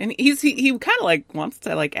 And he kind of like wants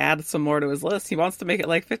to like add some more to his list. He wants to make it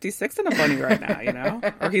like 56 and a bunny right now, you know?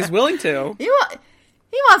 Or he's willing to. He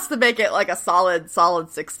wants to make it like a solid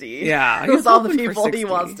 60. Yeah. With all the people he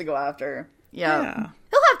wants to go after. Yeah.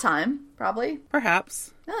 He'll have time, probably.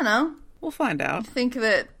 Perhaps. I don't know. We'll find out. I think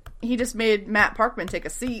that he just made Matt Parkman take a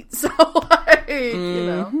seat, so like, you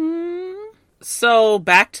know. So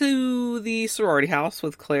back to the sorority house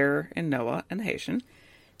with Claire and Noah and the Haitian.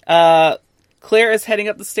 Claire is heading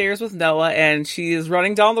up the stairs with Noah, and she is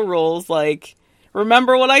running down the rules like,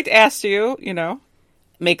 remember what I asked you, you know?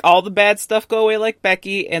 Make all the bad stuff go away like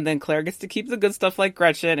Becky, and then Claire gets to keep the good stuff like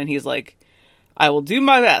Gretchen, and he's like, I will do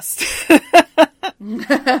my best.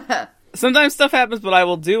 Sometimes stuff happens, but I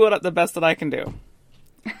will do the best that I can do.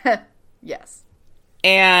 Yes.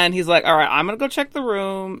 And he's like, all right, I'm going to go check the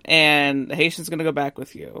room, and the Haitian's going to go back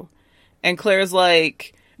with you. And Claire's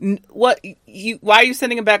like, why are you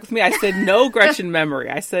sending him back with me? I said, no, Gretchen memory.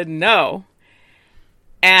 I said, no.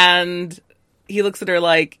 And he looks at her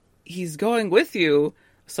like, he's going with you,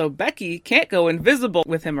 so Becky can't go invisible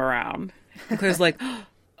with him around. And Claire's like,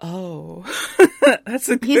 oh, that's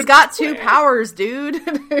a good He's got plan. 2 powers, dude.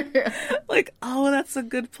 Like, oh, that's a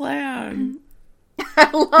good plan. I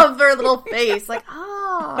love her little face. Like,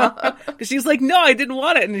 ah. Because she's like, no, I didn't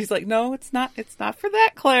want it. And he's like, no, it's not for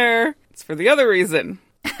that, Claire. It's for the other reason.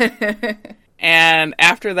 And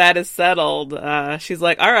after that is settled, she's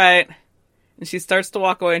like, all right. And she starts to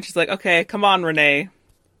walk away and she's like, okay, come on, Renee.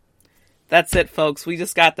 That's it, folks. We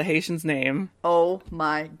just got the Haitian's name. Oh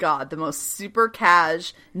my god. The most super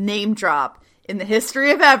cash name drop in the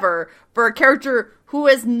history of ever for a character who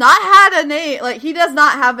has not had a name. Like, he does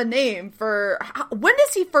not have a name for... When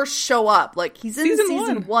does he first show up? Like, he's in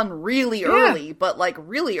season 1 really early, but like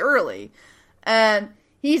really early. And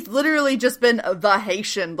he's literally just been the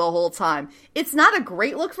Haitian the whole time. It's not a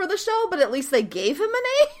great look for the show, but at least they gave him a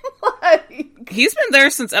name. Like, he's been there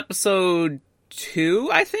since episode 2,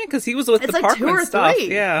 I think, because he was with the like Parkman 2 or stuff.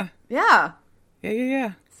 3. Yeah.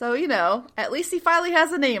 Yeah. So, you know, at least he finally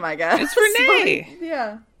has a name, I guess. It's Renee. But,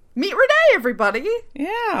 yeah. Meet Renee, everybody.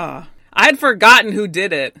 Yeah. I'd forgotten who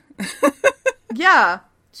did it. Yeah.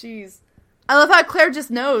 Jeez. I love how Claire just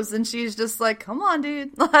knows, and she's just like, come on,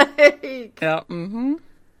 dude. Like, Yeah. Mm-hmm.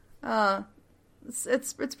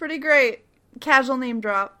 It's pretty great. Casual name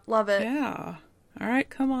drop. Love it. Yeah. All right,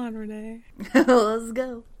 come on, Renee. Let's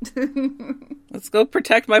go. Let's go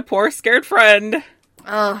protect my poor, scared friend.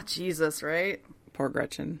 Oh, Jesus, right? Poor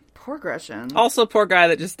Gretchen. Poor Gretchen. Also, poor guy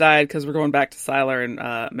that just died because we're going back to Siler and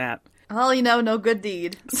Matt. Well, you know, no good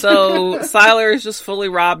deed. So, Siler is just fully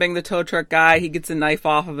robbing the tow truck guy. He gets a knife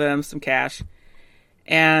off of him, some cash.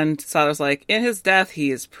 And Siler's like, in his death,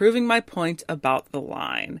 he is proving my point about the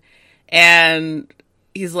line. And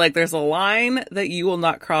he's like, there's a line that you will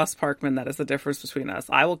not cross, Parkman. That is the difference between us.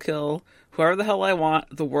 I will kill whoever the hell I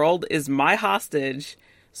want. The world is my hostage.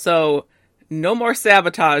 So, no more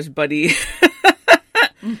sabotage, buddy.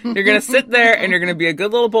 You're going to sit there and you're going to be a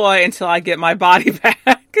good little boy until I get my body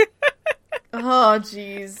back. Oh,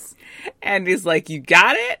 jeez. And he's like, you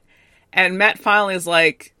got it? And Matt finally is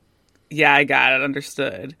like, yeah, I got it.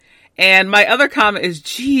 Understood. And my other comment is,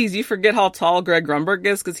 geez, you forget how tall Greg Grunberg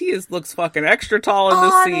is? Because he looks fucking extra tall in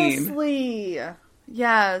this scene. Honestly.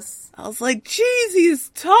 Yes. I was like, geez, he's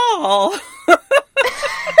tall.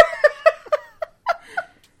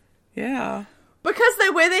 Yeah. Because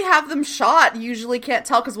the way they have them shot, you usually can't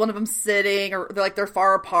tell because one of them's sitting or they're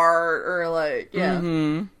far apart or like, yeah.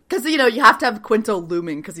 Because, you know, you have to have Quinto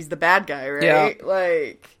looming because he's the bad guy, right? Yeah.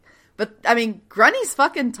 Like, but, I mean, Grunny's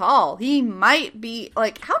fucking tall. He might be,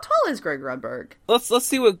 like, how tall is Greg Grunberg? Let's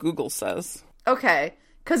see what Google says. Okay.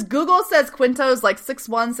 Because Google says Quinto's like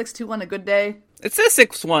 6'1", 6'2" on a good day. It says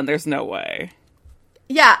 6'1". There's no way.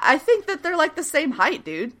 Yeah, I think that they're like the same height,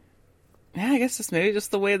 dude. Yeah, I guess it's maybe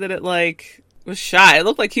just the way that it, like, was shot. It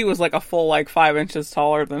looked like he was, like, a full, like, 5 inches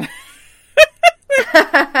taller than...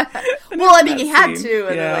 Well, I mean, he had to.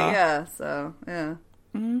 And yeah. Like, yeah, so, yeah.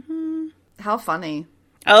 Mm-hmm. How funny.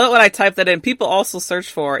 I love when I typed that in. People also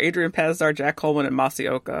search for Adrian Pazdar, Jack Coleman, and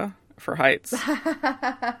Masioka for heights.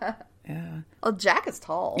 Yeah. Oh, Jack is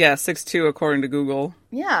tall. Yeah, 6'2", according to Google.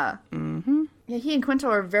 Yeah. Mm-hmm. Yeah, he and Quinto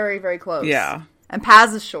are very, very close. Yeah. And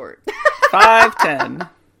Paz is short. 5'10".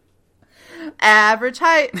 Average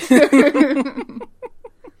height.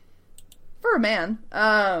 For a man.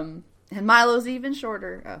 And Milo's even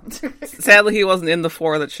shorter. Oh. Sadly, he wasn't in the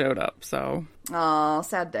 4 that showed up, so. Oh,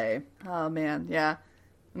 sad day. Oh, man, yeah.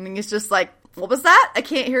 I mean, it's just like, what was that? I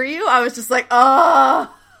can't hear you. I was just like,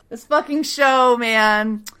 oh, this fucking show,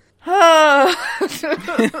 man. It's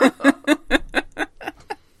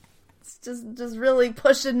just really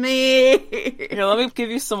pushing me. Here, let me give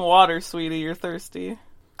you some water, sweetie. You're thirsty.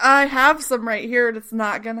 I have some right here, and it's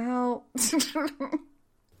not gonna help.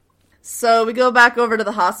 So we go back over to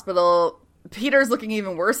the hospital. Peter's looking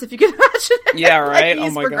even worse, if you can imagine it. Yeah, right? Like,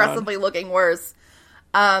 he's progressively looking worse.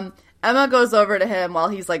 Emma goes over to him while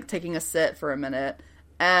he's, like, taking a sit for a minute.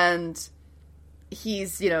 And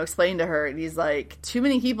he's, explaining to her, and he's like, too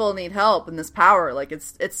many people need help in this power. Like,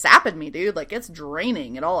 it's sapping me, dude. Like, it's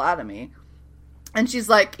draining it all out of me. And she's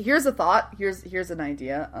like, here's a thought. Here's an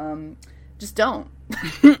idea. Just don't.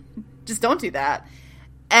 Just don't do that.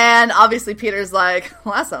 And obviously Peter's like,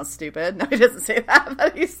 well, that sounds stupid. No, he doesn't say that,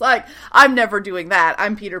 but he's like, I'm never doing that.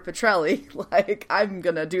 I'm Peter Petrelli. Like, I'm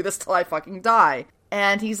gonna do this till I fucking die.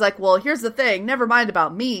 And he's like, well, here's the thing. Never mind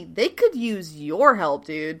about me. They could use your help,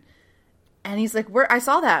 dude. And he's like, I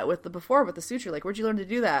saw that with the suture. Like, where'd you learn to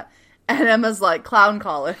do that? And Emma's like, clown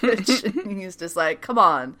college. And he's just like, come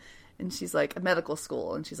on. And she's like, a medical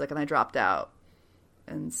school. And she's like, and I dropped out.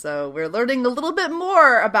 And so we're learning a little bit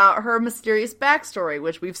more about her mysterious backstory,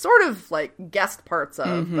 which we've sort of, like, guessed parts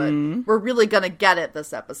of, but we're really going to get it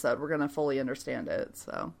this episode. We're going to fully understand it,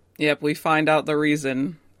 so. Yep, we find out the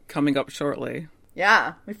reason coming up shortly.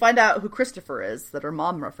 Yeah, we find out who Christopher is that her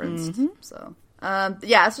mom referenced, so.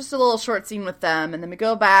 Yeah, it's just a little short scene with them, and then we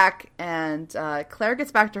go back, and Claire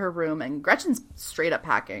gets back to her room, and Gretchen's straight up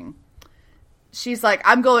packing. She's like,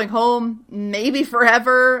 I'm going home, maybe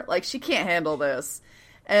forever. Like, she can't handle this.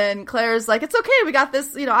 And Claire's like, it's okay, we got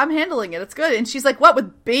this, I'm handling it, it's good. And she's like, what,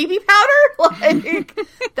 with baby powder? Like,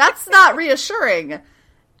 that's not reassuring.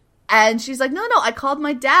 And she's like, no, I called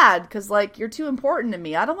my dad, because, like, you're too important to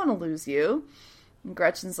me, I don't want to lose you. And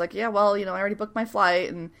Gretchen's like, yeah, well, I already booked my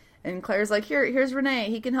flight. And Claire's like, here's Renee,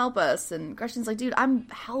 he can help us. And Gretchen's like, dude, I'm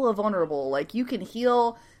hella vulnerable, like, you can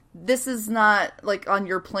heal. This is not, like, on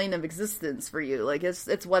your plane of existence for you. Like,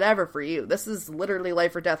 it's whatever for you. This is literally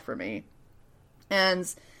life or death for me. And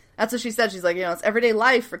that's what she said. She's like, it's everyday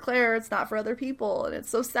life for Claire. It's not for other people. And it's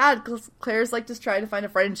so sad because Claire's, like, just trying to find a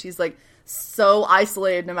friend. And she's, like, so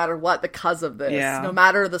isolated no matter what because of this. Yeah. No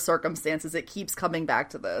matter the circumstances, it keeps coming back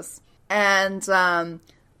to this. And so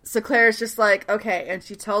Claire's just like, okay. And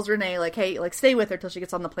she tells Renee, like, hey, like, stay with her till she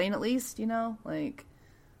gets on the plane at least, Like,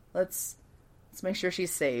 let's make sure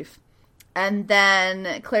she's safe. And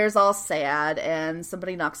then Claire's all sad, and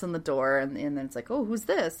somebody knocks on the door, and then it's like, oh, who's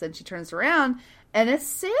this? And she turns around, and it's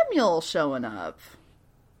Samuel showing up.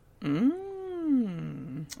 Look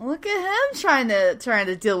at him trying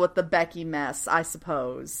to deal with the Becky mess, I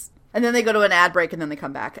suppose. And then they go to an ad break, and then they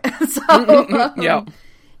come back. So Yep.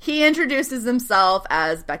 He introduces himself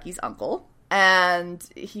as Becky's uncle, and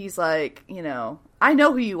he's like, I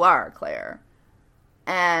know who you are, Claire.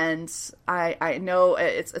 And I know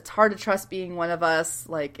it's hard to trust being one of us.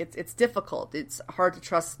 Like, it's difficult. It's hard to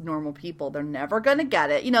trust normal people. They're never going to get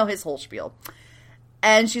it. His whole spiel.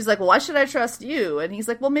 And she's like, well, why should I trust you? And he's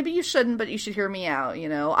like, well, maybe you shouldn't, but you should hear me out.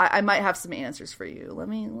 I might have some answers for you. Let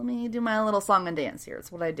me do my little song and dance here.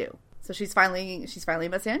 It's what I do. So she's finally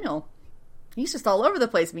met Samuel. He's just all over the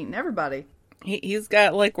place meeting everybody. He's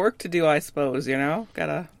got, like, work to do, I suppose,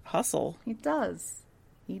 Gotta hustle. He does.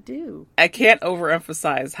 He do. I can't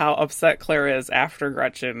overemphasize how upset Claire is after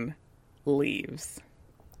Gretchen leaves.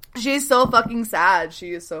 She's so fucking sad.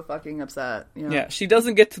 She is so fucking upset. Yeah, she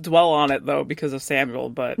doesn't get to dwell on it, though, because of Samuel,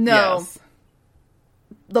 but no. Yes.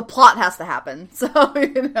 The plot has to happen, so,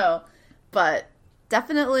 But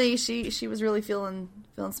definitely she was really feeling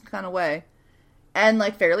some kind of way. And,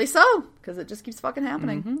 like, fairly so, because it just keeps fucking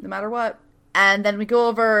happening, no matter what. And then we go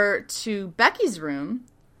over to Becky's room,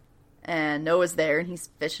 and Noah's there, and he's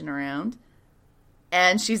fishing around.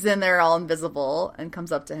 And she's in there all invisible, and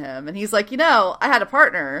comes up to him. And he's like, I had a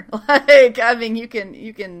partner. Like, I mean, you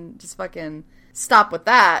can just fucking stop with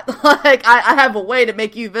that. Like, I have a way to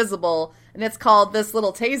make you visible, and it's called this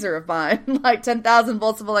little taser of mine. Like, 10,000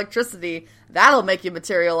 volts of electricity. That'll make you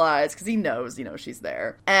materialize, because he knows, she's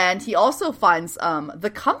there. And he also finds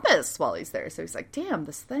the compass while he's there. So he's like, damn,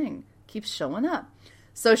 this thing keeps showing up.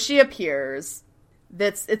 So she appears.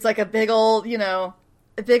 It's like a big old,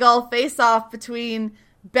 face-off between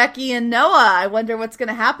Becky and Noah. I wonder what's going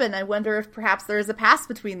to happen. I wonder if perhaps there is a past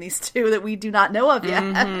between these two that we do not know of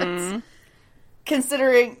yet.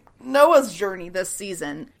 Considering Noah's journey this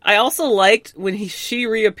season. I also liked when she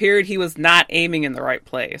reappeared, he was not aiming in the right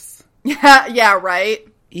place. Yeah, right?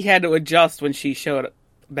 He had to adjust when she showed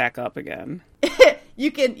back up again.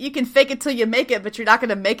 You can fake it till you make it, but you're not going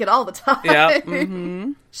to make it all the time. Yeah.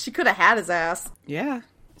 Mm-hmm. She could have had his ass. Yeah.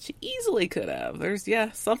 She easily could have. There's,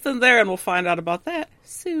 something there, and we'll find out about that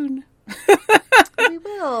soon. We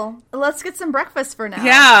will. Let's get some breakfast for now.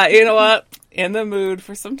 Yeah, you know what? In the mood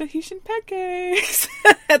for some Tahitian pancakes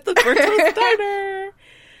at the Burnt Toast Diner.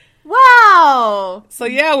 Wow! So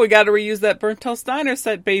yeah, we got to reuse that Burnt Toast Diner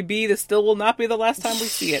set, baby. This still will not be the last time we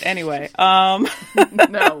see it. Anyway,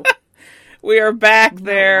 No. We are back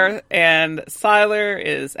there, and Siler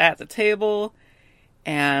is at the table,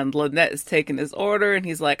 and Lynette is taking his order, and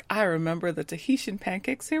he's like, I remember the Tahitian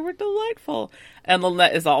pancakes here were delightful. And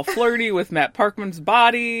Lynette is all flirty with Matt Parkman's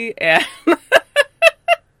body, and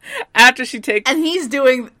after she takes... And he's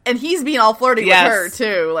being all flirty with her,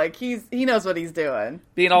 too. Like, he knows what he's doing.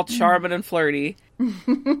 Being all charming and flirty.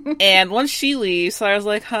 And once she leaves, Siler's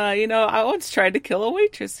like, I once tried to kill a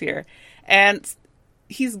waitress here. And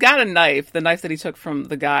he's got a knife, the knife that he took from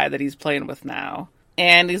the guy that he's playing with now.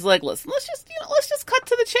 And he's like, listen, let's just cut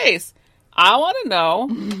to the chase. I want to know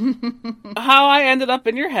how I ended up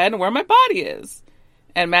in your head and where my body is.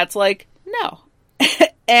 And Matt's like, no.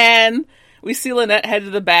 And we see Lynette head to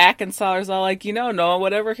the back, and Siler's all like, no one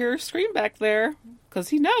would ever hear her scream back there. Because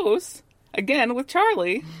he knows. Again, with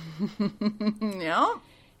Charlie. Yeah.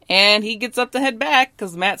 And he gets up to head back,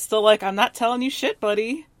 because Matt's still like, I'm not telling you shit,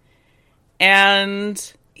 buddy.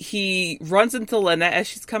 And he runs into Lynette as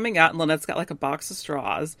she's coming out, and Lynette's got, like, a box of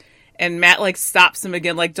straws. And Matt, like, stops him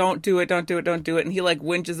again, like, don't do it, don't do it, don't do it. And he, like,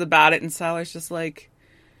 whinges about it, and Siler's just like,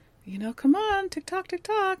 come on, tick-tock,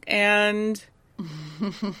 tick-tock. And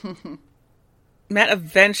Matt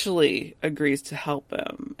eventually agrees to help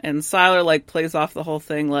him. And Siler, like, plays off the whole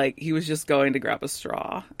thing like he was just going to grab a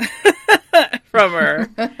straw from her.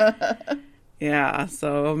 Yeah,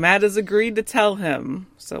 so Matt has agreed to tell him.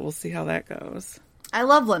 So we'll see how that goes. I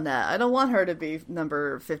love Lynette. I don't want her to be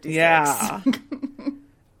number 56. Yeah.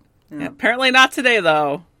 Yeah, apparently not today,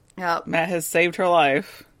 though. Yep. Matt has saved her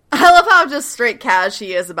life. I love how just straight cash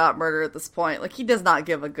he is about murder at this point. Like, he does not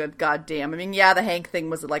give a good goddamn. I mean, yeah, the Hank thing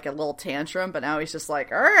was like a little tantrum, but now he's just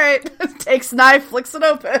like, all right, takes knife, flicks it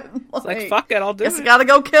open. It's like, fuck it, I'll do it. Guess I gotta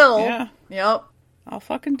go kill. Yeah. Yep. I'll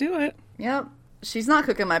fucking do it. Yep. She's not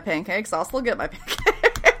cooking my pancakes. I'll still get my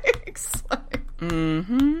pancakes.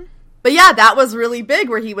 Mm-hmm. But yeah, that was really big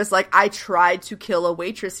where he was like, I tried to kill a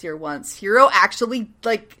waitress here once. Hiro actually,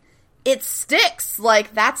 like, it sticks.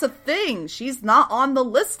 Like, that's a thing. She's not on the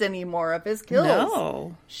list anymore of his kills.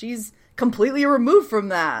 No. She's completely removed from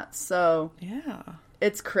that. So, yeah.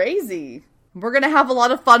 It's crazy. We're going to have a lot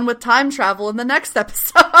of fun with time travel in the next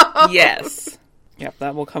episode. Yes. Yep,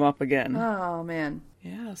 that will come up again. Oh, man.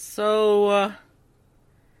 Yeah, so,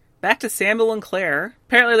 back to Samuel and Claire.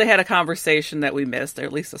 Apparently they had a conversation that we missed, or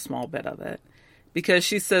at least a small bit of it. Because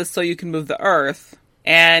she says, so you can move the Earth.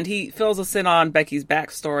 And he fills us in on Becky's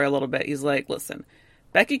backstory a little bit. He's like, listen,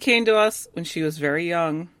 Becky came to us when she was very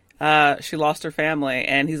young. She lost her family.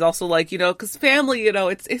 And he's also like, because family,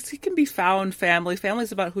 it can be found family.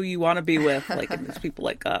 Family's about who you want to be with. Like, and there's people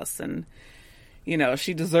like us. And,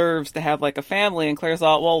 she deserves to have, like, a family. And Claire's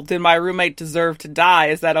all, well, did my roommate deserve to die?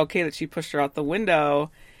 Is that okay that she pushed her out the window?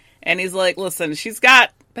 And he's like, listen,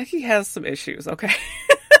 Becky has some issues, okay?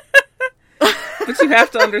 But you have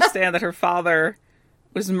to understand that her father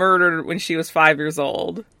was murdered when she was 5 years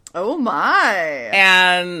old. Oh, my.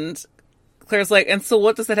 And Claire's like, and so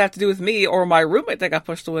what does that have to do with me or my roommate that got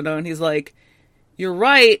pushed the window? And he's like, you're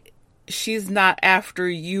right. She's not after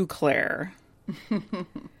you, Claire.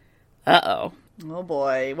 Uh-oh. Oh,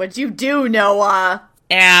 boy. What'd you do, Noah?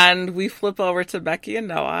 And we flip over to Becky and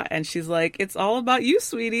Noah, and she's like, it's all about you,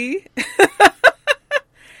 sweetie.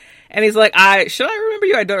 And he's like, should I remember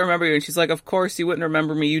you? I don't remember you. And she's like, of course you wouldn't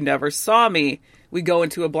remember me. You never saw me. We go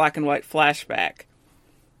into a black and white flashback.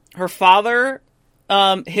 Her father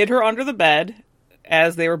hid her under the bed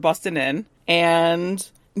as they were busting in. And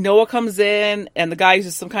Noah comes in, and the guy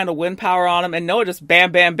uses some kind of wind power on him. And Noah just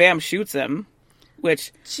bam, bam, bam shoots him.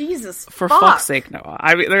 Which, Jesus, for fuck's sake, Noah.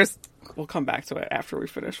 I mean, we'll come back to it after we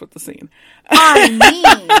finish with the scene.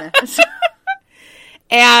 I mean...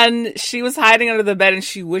 And she was hiding under the bed, and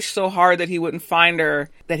she wished so hard that he wouldn't find her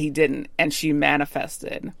that he didn't, and she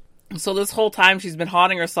manifested. So this whole time she's been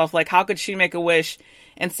haunting herself, like, how could she make a wish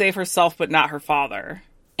and save herself but not her father?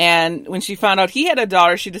 And when she found out he had a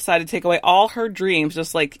daughter, she decided to take away all her dreams,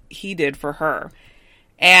 just like he did for her.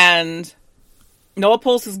 And Noah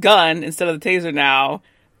pulls his gun instead of the taser now,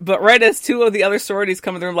 but right as two of the other sororities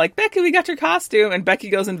come in the room, like, Becky, we got your costume, and Becky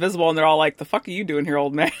goes invisible, and they're all like, the fuck are you doing here,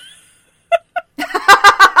 old man? And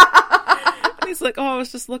he's like, oh, I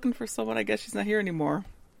was just looking for someone. I guess she's not here anymore.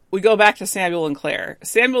 we go back to Samuel and Claire.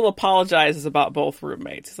 Samuel apologizes about both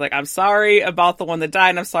roommates. He's like, I'm sorry about the one that died,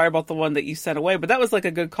 and I'm sorry about the one that you sent away, but that was like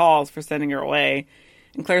a good cause for sending her away.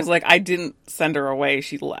 And Claire's like, I didn't send her away,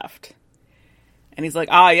 she left. And he's like,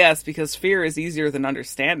 yes, because fear is easier than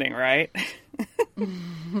understanding, right?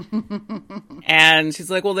 And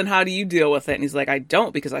she's like, well, then how do you deal with it? And he's like, I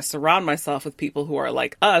don't, because I surround myself with people who are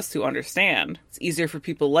like us, who understand. It's easier for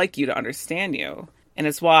people like you to understand you. And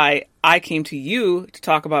it's why I came to you to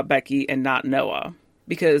talk about Becky and not Noah.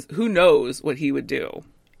 Because who knows what he would do.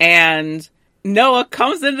 And Noah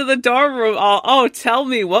comes into the dorm room all, tell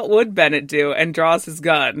me, what would Bennett do? And draws his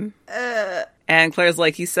gun. And Claire's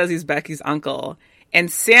like, he says he's Becky's uncle. And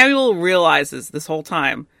Samuel realizes this whole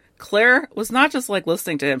time, Claire was not just like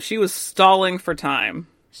listening to him, she was stalling for time.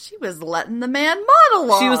 She was letting the man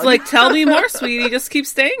monologue. She was like, tell me more, sweetie, just keep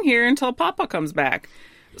staying here until Papa comes back.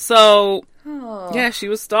 So, yeah, she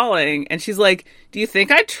was stalling. And she's like, do you think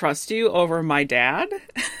I'd trust you over my dad?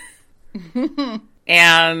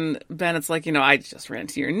 And Bennett's like, I just ran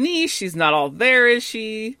to your niece. She's not all there, is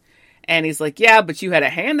she? And he's like, yeah, but you had a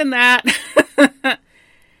hand in that.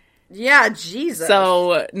 Yeah, Jesus.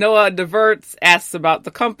 So Noah diverts, asks about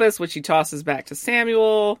the compass, which he tosses back to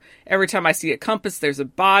Samuel. Every time I see a compass, there's a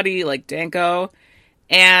body, like Danko.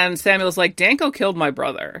 And Samuel's like, Danko killed my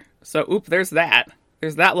brother. So, there's that.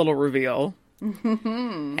 There's that little reveal.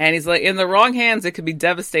 And he's like, in the wrong hands, it could be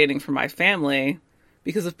devastating for my family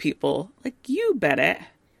because of people like you, Bennett.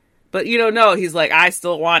 But no, he's like, I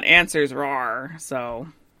still want answers, roar. So...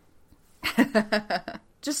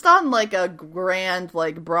 Just on, like, a grand,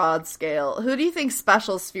 like, broad scale, who do you think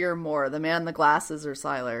specials fear more, the man in the glasses or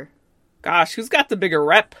Siler? Gosh, who's got the bigger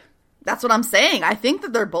rep? That's what I'm saying. I think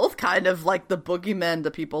that they're both kind of, like, the boogeymen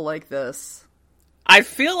to people like this. I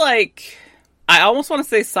feel like... I almost want to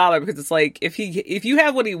say Siler, because it's like, if you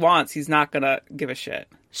have what he wants, he's not gonna give a shit.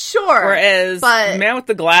 Sure. Whereas, the man with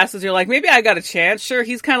the glasses, you're like, maybe I got a chance. Sure,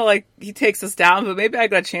 he's kind of like, he takes us down, but maybe I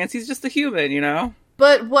got a chance. He's just a human,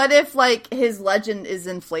 But what if, like, his legend is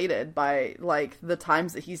inflated by, like, the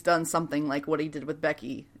times that he's done something like what he did with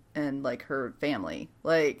Becky and, like, her family?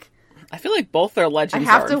 Like... I feel like both their legends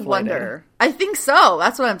I have are to inflated. wonder. I think so.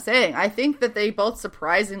 That's what I'm saying. I think that they both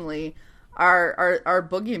surprisingly are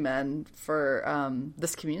boogeymen for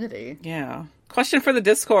this community. Yeah. Question for the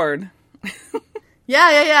Discord.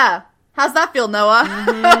 Yeah. How's that feel, Noah?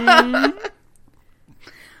 Mm-hmm.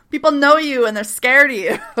 People know you and they're scared of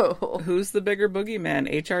you. Who's the bigger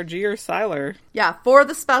boogeyman, HRG or Siler? Yeah, for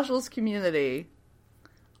the specials community.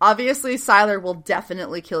 Obviously, Siler will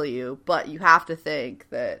definitely kill you, but you have to think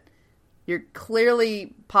that you're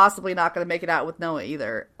clearly possibly not going to make it out with Noah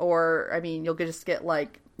either. Or, I mean, you'll just get,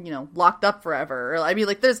 like, locked up forever. Or, I mean,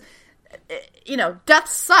 like, there's... death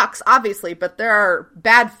sucks, obviously, but there are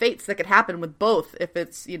bad fates that could happen with both if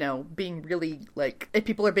it's, being really, like, if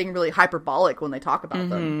people are being really hyperbolic when they talk about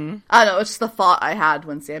them. I don't know, it's just the thought I had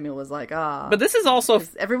when Samuel was like, But this is also...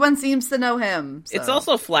 Everyone seems to know him. So. It's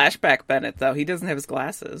also flashback Bennett, though. He doesn't have his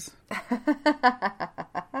glasses.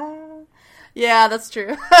 Yeah, that's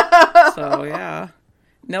true. So, yeah.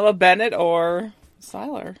 Noah Bennett or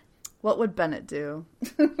Siler? What would Bennett do?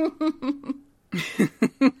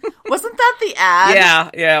 Wasn't that the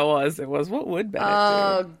ad? Yeah, it was. What would Bennett do?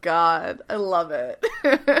 Oh, God. I love it.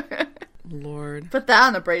 Lord. Put that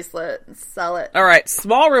on a bracelet and sell it. All right,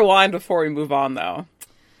 small rewind before we move on, though.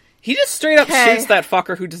 He just straight up shoots that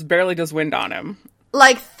fucker who just barely does wind on him.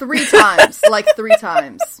 Like 3 times.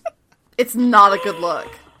 It's not a good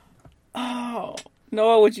look. Oh.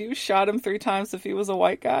 Noah, would you shot him 3 times if he was a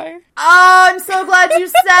white guy? Oh, I'm so glad you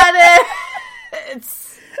said it.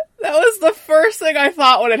 That was the first thing I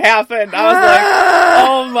thought when it happened. I was like,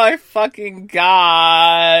 oh my fucking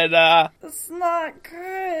God. It's not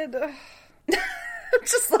good. I'm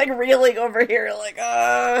just like reeling over here like,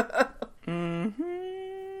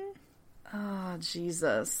 Oh,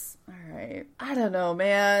 Jesus. All right. I don't know,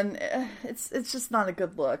 man. It's just not a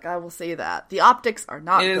good look. I will say that. The optics are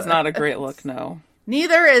not good. It is not a great look, no.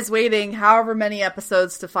 Neither is waiting however many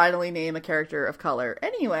episodes to finally name a character of color.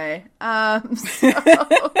 Anyway,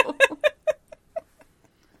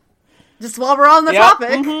 just while we're on the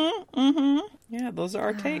topic. Yeah, those are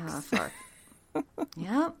our takes.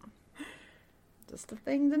 Yep. Just a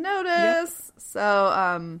thing to notice. Yep.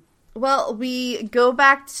 So, well, we go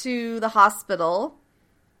back to the hospital,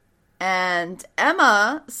 and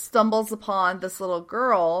Emma stumbles upon this little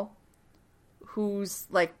girl who's,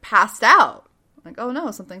 like, passed out. Like, oh no,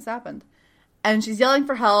 something's happened. And she's yelling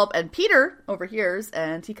for help, and Peter overhears,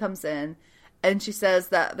 and he comes in, and she says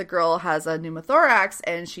that the girl has a pneumothorax,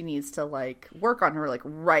 and she needs to, like, work on her, like,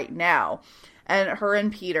 right now. And her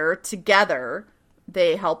and Peter together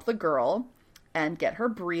they help the girl and get her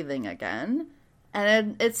breathing again.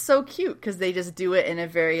 And it's so cute because they just do it in a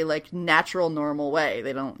very, like, natural, normal way.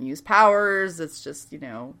 They don't use powers. It's just,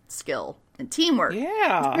 skill and teamwork.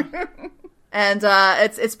 Yeah. And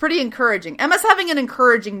it's pretty encouraging. Emma's having an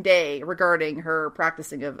encouraging day regarding her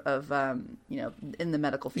practicing of in the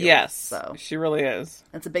medical field. Yes, so she really is.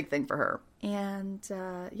 That's a big thing for her. And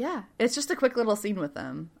it's just a quick little scene with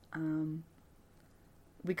them.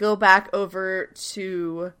 We go back over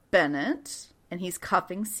to Bennett, and he's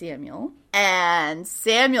cuffing Samuel. And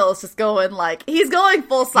Samuel is just going, like, he's going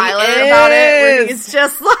full Siler about it, where he's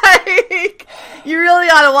just like, you really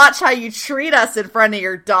ought to watch how you treat us in front of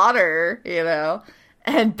your daughter,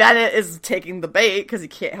 And Bennett is taking the bait because he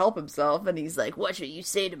can't help himself, and he's like, what should you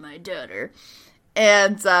say to my daughter?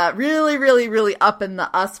 And really, really, really up in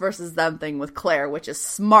the us versus them thing with Claire, which is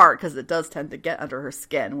smart because it does tend to get under her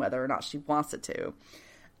skin, whether or not she wants it to.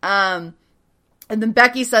 And then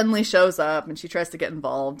Becky suddenly shows up, and she tries to get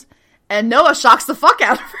involved. And Noah shocks the fuck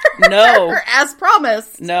out of her. No. As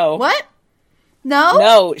promised. No. What? No?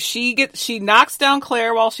 No. She knocks down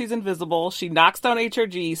Claire while she's invisible. She knocks down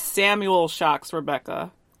HRG. Samuel shocks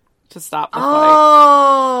Rebecca to stop the fight.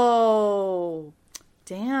 Oh.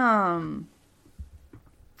 Damn.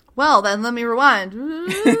 Well, then let me rewind.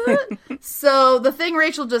 So, the thing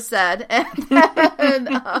Rachel just said, and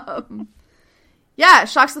then,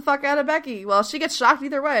 shocks the fuck out of Becky. Well, she gets shocked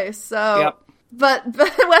either way, so... Yep. But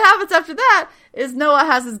what happens after that is Noah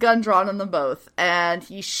has his gun drawn on them both, and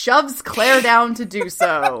he shoves Claire down to do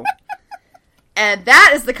so. And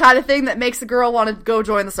that is the kind of thing that makes a girl want to go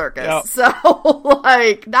join the circus. Yep.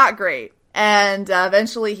 So, not great. And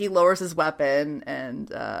eventually he lowers his weapon, and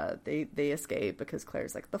they escape because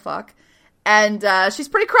Claire's like, the fuck? And she's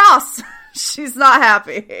pretty cross. She's not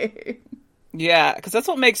happy. Yeah, because that's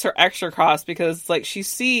what makes her extra cross, because, like, she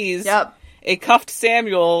sees a cuffed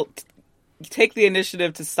Samuel take the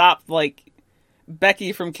initiative to stop, like,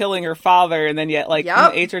 Becky from killing her father, and then yet, like,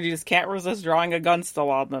 HRG just can't resist drawing a gun still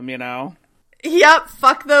on them, Yep,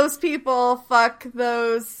 fuck those people, fuck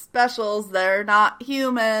those specials, they're not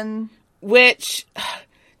human. Which,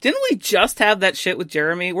 didn't we just have that shit with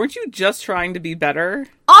Jeremy? Weren't you just trying to be better?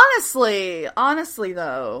 Honestly,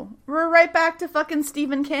 though, we're right back to fucking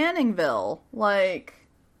Stephen Canningville, like...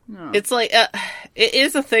 No. It's like, it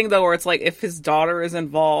is a thing, though, where it's like, if his daughter is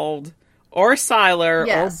involved... or Siler,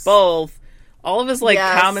 or both, all of his, like,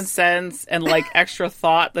 common sense and, like, extra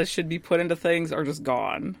thought that should be put into things are just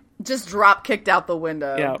gone. Just drop kicked out the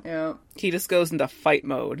window. Yeah. He just goes into fight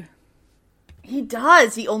mode. He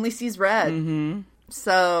does. He only sees red. Mm-hmm.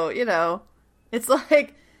 So, it's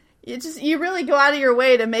like, you really go out of your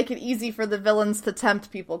way to make it easy for the villains to tempt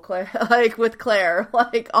people, Claire, like, with Claire.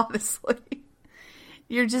 Like, honestly.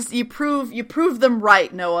 You prove them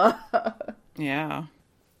right, Noah. Yeah.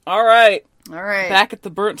 All right. Back at the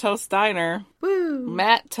Burnt Toast Diner. Woo.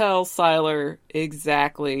 Matt tells Siler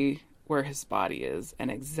exactly where his body is and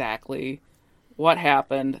exactly what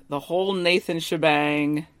happened. The whole Nathan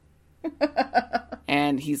shebang.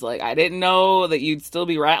 And he's like, I didn't know that you'd still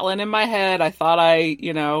be rattling in my head. I thought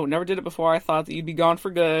never did it before. I thought that you'd be gone for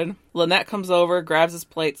good. Lynette comes over, grabs his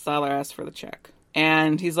plate. Siler asks for the check.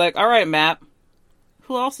 And he's like, all right, Matt,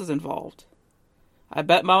 who else is involved? I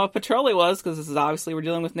bet Mama Petroli was, because this is obviously we're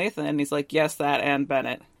dealing with Nathan. And he's like, yes, that and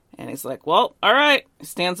Bennett. And he's like, well, all right.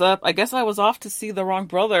 Stands up. I guess I was off to see the wrong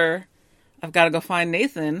brother. I've got to go find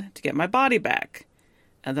Nathan to get my body back.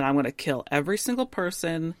 And then I'm going to kill every single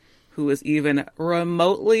person who is even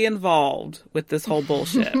remotely involved with this whole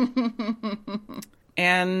bullshit.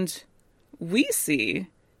 And we see,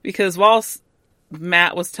 because whilst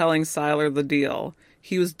Matt was telling Siler the deal,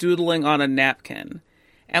 he was doodling on a napkin.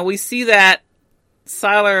 And we see that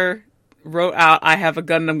Siler wrote out, I have a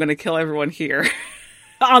gun and I'm going to kill everyone here,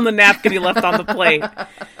 on the napkin he left on the plate.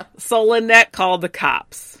 So Lynette called the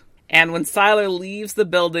cops. And when Siler leaves the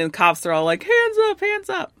building, cops are all like, hands up, hands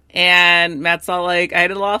up. And Matt's all like, I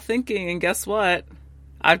did a lot of thinking, and guess what?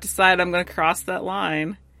 I've decided I'm going to cross that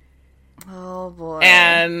line. Oh, boy.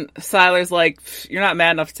 And Siler's like, you're not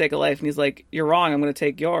mad enough to take a life. And he's like, you're wrong, I'm going to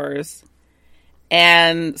take yours.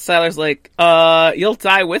 And Siler's like, you'll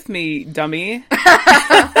die with me, dummy.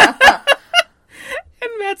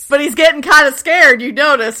 And Matt's... But he's getting kind of scared, you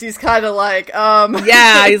notice. He's kind of like,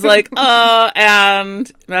 Yeah, he's like,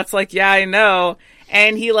 and Matt's like, yeah, I know.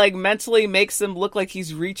 And he, like, mentally makes him look like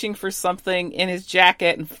he's reaching for something in his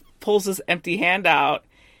jacket and pulls his empty hand out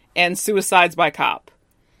and suicides by cop.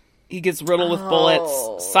 He gets riddled with bullets.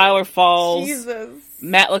 Siler falls. Jesus.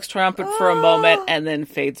 Matt looks triumphant for a moment and then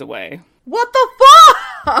fades away. What the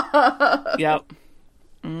fuck? Yep.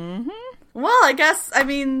 Mm-hmm. Well, I guess, I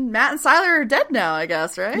mean, Matt and Siler are dead now, I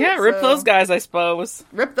guess, right? Yeah, rip those guys, I suppose.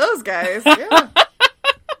 Rip those guys, yeah.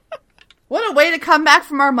 What a way to come back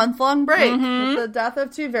from our month-long break with the death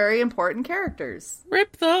of two very important characters.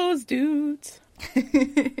 Rip those dudes.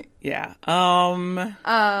 Yeah. Oh, man.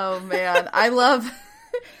 I love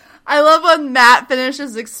when Matt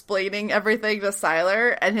finishes explaining everything to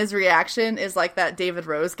Siler, and his reaction is like that David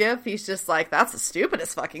Rose gif. He's just like, that's the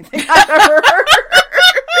stupidest fucking thing I've ever heard.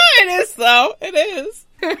 It is, though. It is.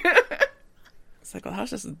 It's like, well,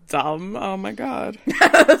 that's just dumb. Oh, my God.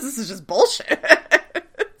 This is just bullshit.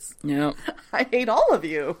 Yep. I hate all of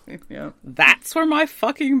you. Yep. That's where my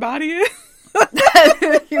fucking body is?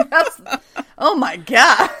 Oh, my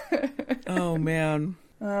God. Oh, man.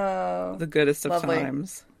 Oh, the goodest of lovely.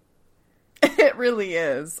 times. It really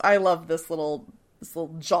is. I love this little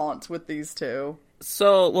jaunt with these two.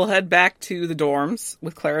 So we'll head back to the dorms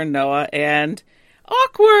with Claire and Noah, and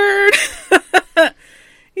awkward!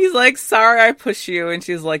 He's like, sorry I push you, and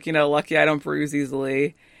she's like, lucky I don't bruise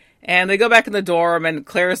easily. And they go back in the dorm, and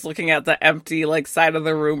Claire's looking at the empty, side of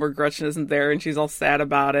the room where Gretchen isn't there, and she's all sad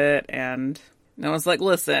about it, and Noah's like,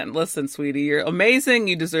 listen, sweetie, you're amazing,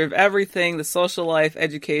 you deserve everything, the social life,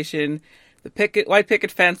 education, the white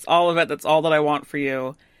picket fence, all of it, that's all that I want for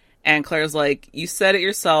you. And Claire's like, you said it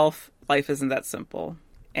yourself, life isn't that simple.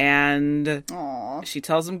 And Aww. she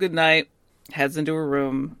tells him goodnight, heads into her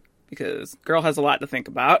room, because girl has a lot to think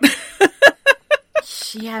about.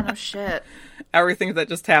 Yeah, no shit. Everything that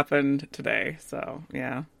just happened today, so,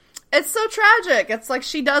 yeah. It's so tragic. It's like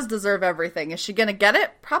she does deserve everything. Is she gonna get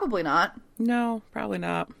it? Probably not. No, probably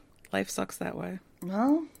not. Life sucks that way.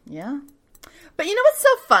 Well, yeah. But you know what's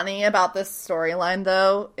so funny about this storyline,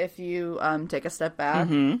 though, if you take a step back?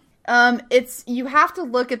 It's you have to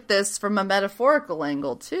look at this from a metaphorical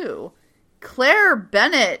angle, too. Claire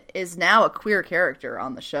Bennett is now a queer character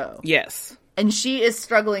on the show. Yes. And she is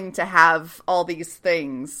struggling to have all these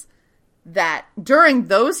things that, during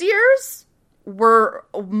those years, were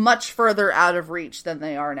much further out of reach than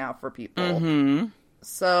they are now for people. Mm-hmm.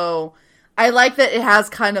 So I like that it has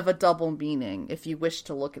kind of a double meaning, if you wish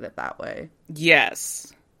to look at it that way.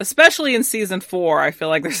 Yes. Especially in season 4, I feel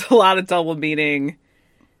like there's a lot of double meaning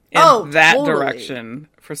in that totally. Direction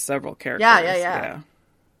for several characters. Yeah.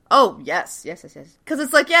 Oh, yes. Because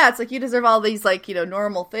it's like, you deserve all these,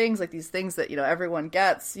 normal things, these things that, everyone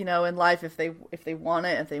gets, in life if they want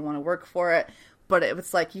it, if they want to work for it. But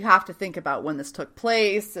it's like, you have to think about when this took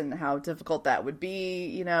place and how difficult that would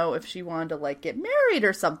be, if she wanted to, get married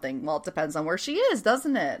or something. Well, it depends on where she is,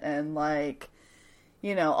 doesn't it? And,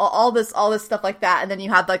 all this stuff like that. And then you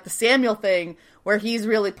have, the Samuel thing where he's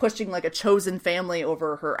really pushing, a chosen family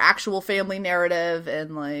over her actual family narrative.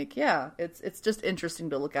 And, it's just interesting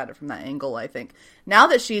to look at it from that angle, I think. Now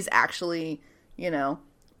that she's actually,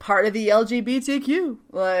 part of the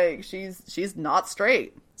LGBTQ. She's not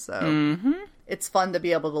straight. So it's fun to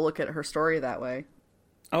be able to look at her story that way.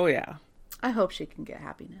 Oh, yeah. I hope she can get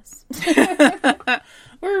happiness.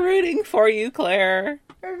 We're rooting for you, Claire.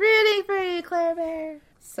 We're rooting for you, Claire Bear.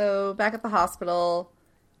 So, back at the hospital,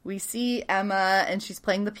 we see Emma, and she's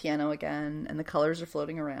playing the piano again, and the colors are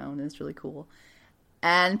floating around, and it's really cool.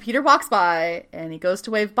 And Peter walks by, and he goes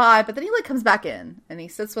to wave bye, but then he, comes back in, and he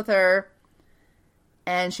sits with her,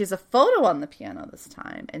 and she has a photo on the piano this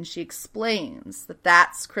time, and she explains that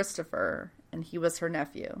that's Christopher, and he was her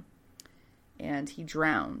nephew, and he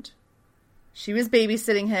drowned. She was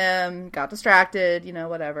babysitting him, got distracted,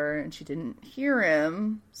 whatever, and she didn't hear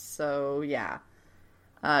him, so, yeah.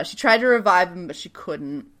 She tried to revive him, but she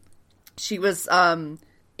couldn't. She was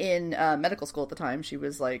in medical school at the time. She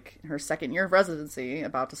was, her second year of residency,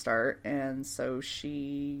 about to start, and so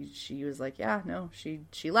she was like, yeah, no,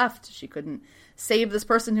 she left. She couldn't save this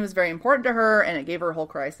person who was very important to her, and it gave her a whole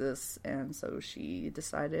crisis, and so she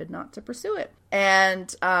decided not to pursue it.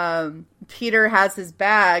 And Peter has his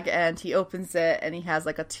bag, and he opens it, and he has,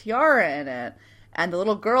 a tiara in it, and the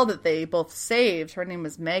little girl that they both saved, her name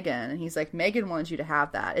was Megan, and he's like, Megan wanted you to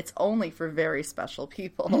have that. It's only for very special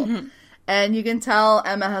people. Mm-hmm. And you can tell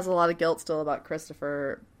Emma has a lot of guilt still about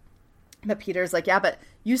Christopher. But Peter's like, yeah, but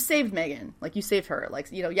you saved Megan. You saved her.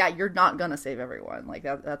 Yeah, you're not gonna save everyone.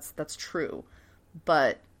 That's true.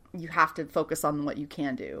 But you have to focus on what you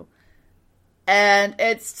can do. And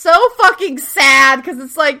it's so fucking sad, because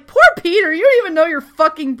it's poor Peter, you don't even know your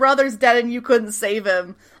fucking brother's dead and you couldn't save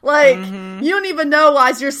him. You don't even know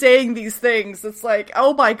as you're saying these things. It's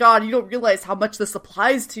oh my god, you don't realize how much this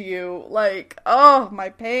applies to you. Oh, my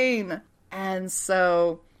pain. And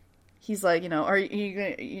so he's like, are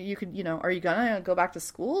you gonna go back to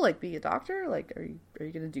school, be a doctor? Are you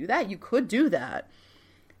gonna do that? You could do that.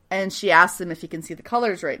 And she asks him if he can see the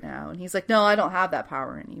colors right now. And he's like, no, I don't have that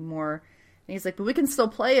power anymore. And he's like, but we can still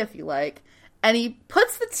play if you like. And he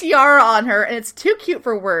puts the tiara on her, and it's too cute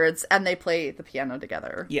for words, and they play the piano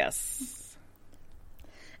together. Yes.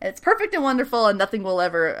 And it's perfect and wonderful, and nothing will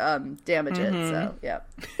ever damage it. So, yeah.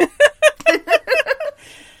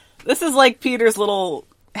 This is like Peter's little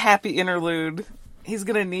happy interlude. He's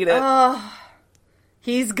gonna need it.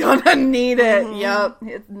 He's gonna need it. Yep.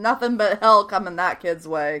 It's nothing but hell coming that kid's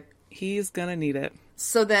way. He's gonna need it.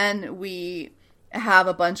 So then we have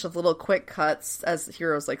a bunch of little quick cuts, as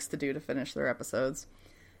Heroes likes to do to finish their episodes.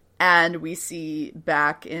 And we see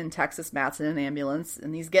back in Texas, Matt's in an ambulance,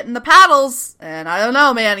 and he's getting the paddles. And I don't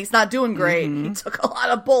know, man, he's not doing great. He took a lot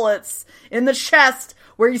of bullets in the chest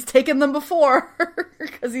where he's taken them before.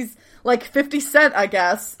 Because he's like 50 Cent, I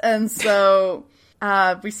guess. And so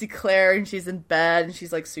we see Claire, and she's in bed, and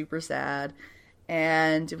she's like super sad.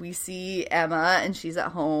 And we see Emma, and she's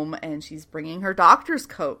at home, and she's bringing her doctor's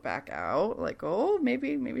coat back out. Like, oh,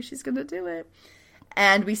 maybe she's gonna do it.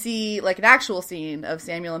 And we see, like, an actual scene of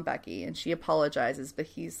Samuel and Becky, and she apologizes, but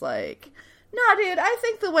he's like, no, dude, I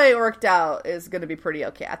think the way it worked out is gonna be pretty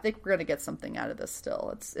okay. I think we're gonna get something out of this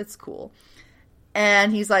still. It's cool.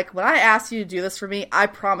 And he's like, when I asked you to do this for me, I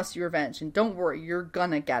promised you revenge, and don't worry, you're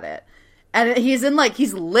gonna get it. And he's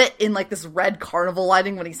lit in, like, this red carnival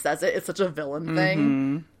lighting when he says it. It's such a villain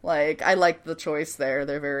thing. Like, I like the choice there.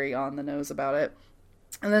 They're very on the nose about it.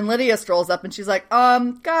 And then Lydia strolls up, and she's like,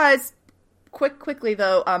 guys, quickly,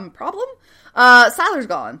 though, problem? Siler's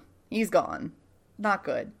gone. He's gone. Not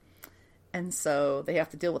good. And so they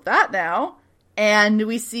have to deal with that now. And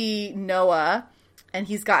we see Noah, and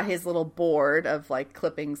he's got his little board of, like,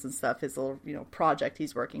 clippings and stuff, his little, project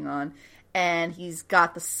he's working on. And he's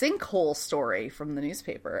got the sinkhole story from the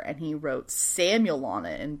newspaper, and he wrote Samuel on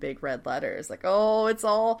it in big red letters. Like, oh, it's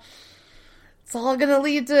all gonna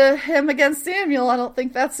lead to him against Samuel. I don't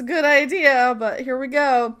think that's a good idea, but here we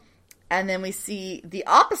go. And then we see the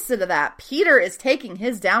opposite of that. Peter is taking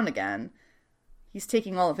his down again. He's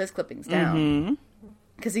taking all of his clippings down.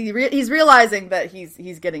 Because he's realizing that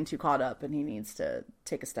he's getting too caught up, and he needs to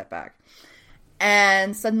take a step back.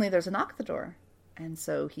 And suddenly there's a knock at the door. And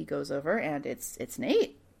so he goes over, and it's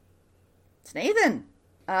Nate. It's Nathan.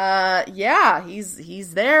 Yeah,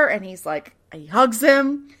 he's there, and he's like, he hugs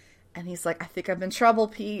him, and he's like, I think I'm in trouble,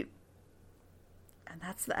 Pete. And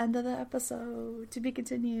that's the end of the episode. To be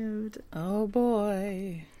continued. Oh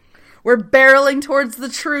boy. We're barreling towards the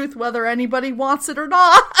truth, whether anybody wants it or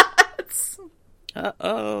not.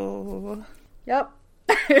 Uh-oh. Yep.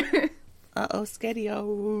 Uh-oh,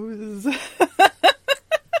 Skedios.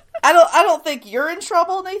 I don't think you're in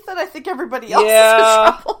trouble, Nathan. I think everybody else is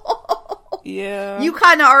in trouble. Yeah. You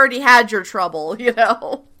kind of already had your trouble,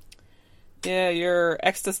 Yeah, your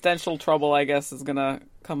existential trouble, I guess, is gonna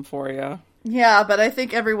come for you. Yeah, but I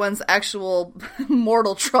think everyone's actual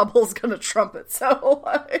mortal trouble is gonna trump it, so...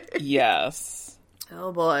 Yes.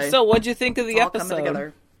 Oh, boy. So, what'd you think of the episode? Coming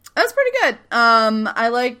together. That was pretty good.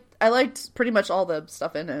 I liked pretty much all the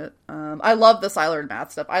stuff in it. I love the Siler and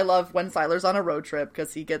Matt stuff. I love when Siler's on a road trip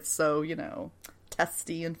because he gets so,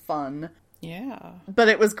 testy and fun. Yeah. But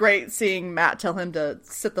it was great seeing Matt tell him to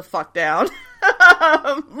sit the fuck down.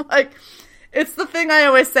 It's the thing I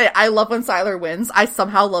always say. I love when Siler wins. I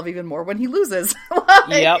somehow love even more when he loses.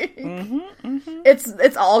 Yep.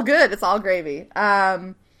 It's all good. It's all gravy.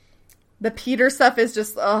 The Peter stuff is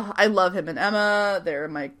just, I love him and Emma. They're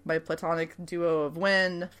my platonic duo of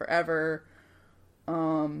win forever.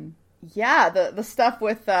 Yeah, the stuff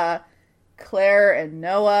with Claire and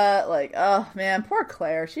Noah, like, oh man, poor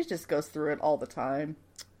Claire. She just goes through it all the time.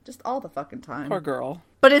 Just all the fucking time. Poor girl.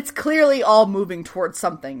 But it's clearly all moving towards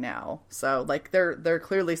something now. So, like, they're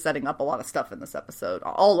clearly setting up a lot of stuff in this episode,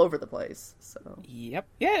 all over the place. So. Yep.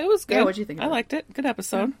 Yeah, it was good. Yeah, what'd you think of it? I liked it. Good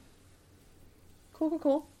episode. Yeah.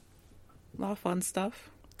 Cool. A lot of fun stuff.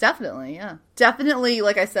 Definitely, yeah. Definitely,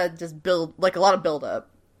 like I said, just build, like, a lot of build up.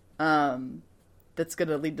 That's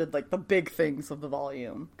gonna lead to, like, the big things of the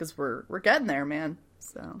volume. Because we're getting there, man.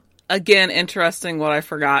 So. Again, interesting what I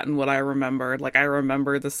forgot and what I remembered. Like, I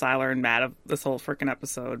remember the Siler and Matt of this whole freaking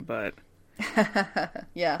episode, but...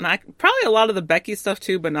 Yeah. And probably a lot of the Becky stuff,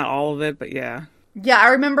 too, but not all of it, but yeah. Yeah,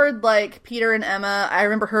 I remembered, like, Peter and Emma. I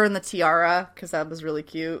remember her in the tiara, because that was really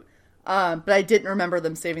cute. But I didn't remember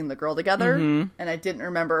them saving the girl together. And I didn't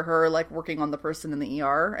remember her, like, working on the person in the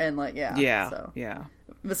ER. And, like, yeah. Yeah, so. yeah.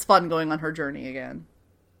 It was fun going on her journey again.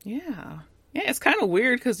 Yeah. Yeah, it's kind of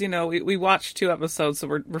weird because, we watched 2 episodes, so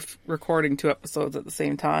we're recording 2 episodes at the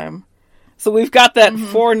same time. So we've got that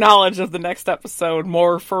foreknowledge of the next episode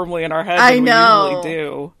more firmly in our head than we usually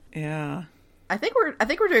do. Yeah. I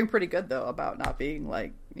think we're doing pretty good though about not being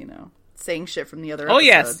like, saying shit from the other Oh,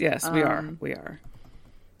 episode. yes, we are. We are.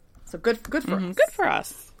 So good for us. Good for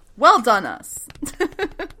us. Well done, us.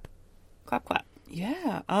 Clap, clap.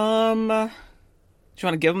 Yeah. Do you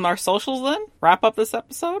want to give them our socials then? Wrap up this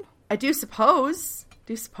episode? I do suppose.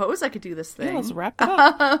 I could do this thing? Yeah, let's wrap it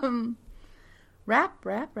up. Wrap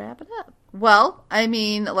it up. Well, I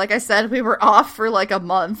mean, like I said, we were off for like a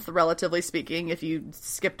month, relatively speaking, if you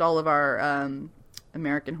skipped all of our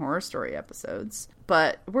American Horror Story episodes.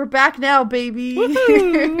 But we're back now, baby.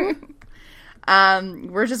 We're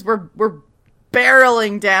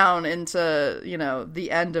barreling down into,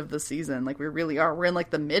 the end of the season. Like we really are. We're in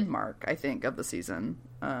like the mid mark, I think, of the season.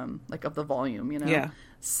 Like of the volume, Yeah.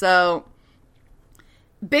 So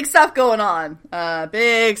big stuff going on.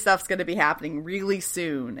 Big stuff's going to be happening really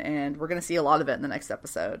soon, and we're going to see a lot of it in the next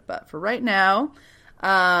episode. But for right now,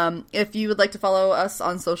 if you would like to follow us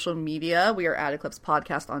on social media, we are at Eclipse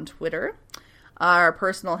Podcast on Twitter. Our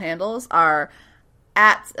personal handles are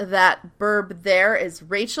at that burb there is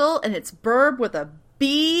Rachel, and it's burb with a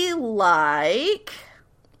B like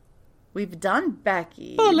we've done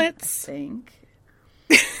Becky. Bullets. I think.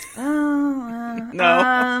 No.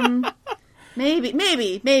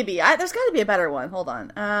 Maybe. There's got to be a better one. Hold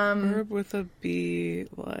on. Burb with a B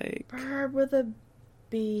like. Burb with a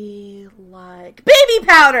B like baby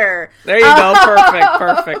powder. There you go.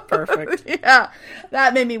 Perfect. Yeah,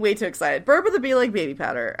 that made me way too excited. Burb with a B like baby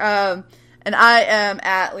powder. And I am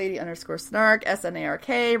at lady_snark,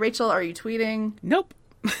 SNARK. Rachel, are you tweeting? Nope.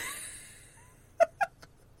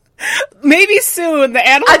 Maybe soon. The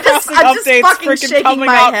Animal Crossing update's freaking coming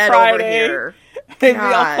out Friday. Maybe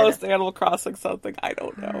I'll post Animal Crossing something. I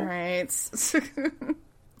don't know. All right.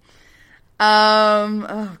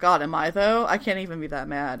 Oh God, am I though? I can't even be that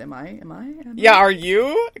mad. Am I? Yeah, are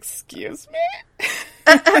you? Excuse me?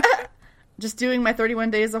 Just doing my 31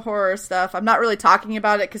 Days of Horror stuff. I'm not really talking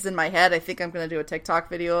about it because in my head I think I'm going to do a TikTok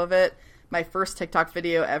video of it. My first TikTok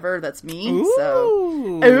video ever. That's me. Ooh.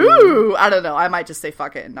 So, I don't know. I might just say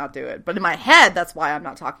fuck it and not do it. But in my head, that's why I'm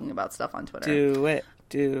not talking about stuff on Twitter. Do it.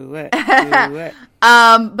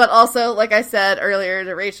 But also, like I said earlier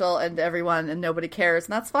to Rachel and to everyone, and nobody cares,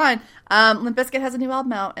 and that's fine. Limp Bizkit has a new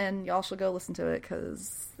album out, and y'all should go listen to it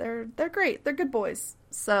because they're great. They're good boys.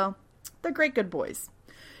 So they're great good boys.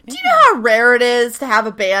 Do you know how rare it is to have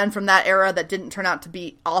a band from that era that didn't turn out to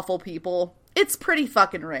be awful people? It's pretty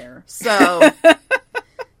fucking rare. So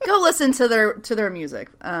go listen to their music.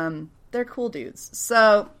 They're cool dudes.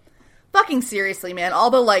 So fucking seriously, man, all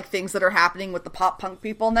the like things that are happening with the pop punk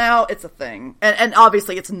people now, it's a thing. And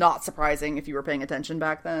obviously it's not surprising if you were paying attention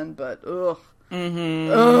back then, but ugh.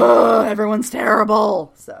 Mm-hmm. Ugh, everyone's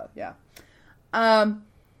terrible. So yeah.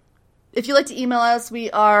 If you'd like to email us,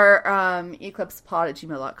 we are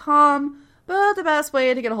eclipsepod@gmail.com. But the best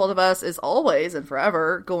way to get a hold of us is always and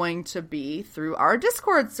forever going to be through our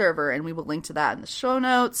Discord server, and we will link to that in the show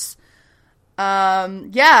notes. I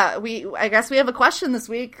guess we have a question this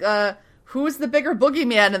week. Who's the bigger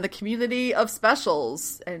boogeyman in the community of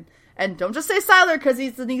specials? And don't just say Siler because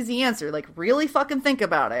he's an easy answer. Like, really fucking think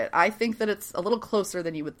about it. I think that it's a little closer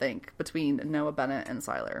than you would think between Noah Bennett and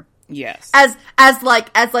Siler. Yes. As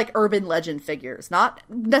urban legend figures, not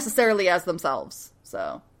necessarily as themselves.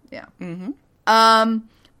 So, yeah. Mm-hmm.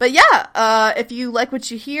 But yeah, if you like what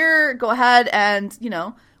you hear, go ahead and,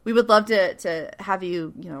 we would love to have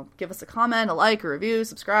you, give us a comment, a like, a review,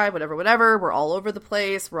 subscribe, whatever. We're all over the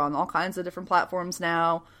place. We're on all kinds of different platforms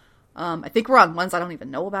now. I think we're on ones I don't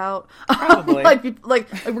even know about. Probably. like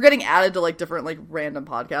we're getting added to like different like random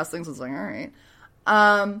podcast things. It's like, all right.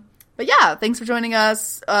 But yeah, thanks for joining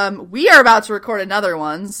us. We are about to record another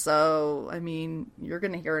one, so I mean, you're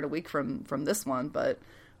gonna hear it a week from this one, but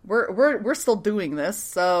we're still doing this,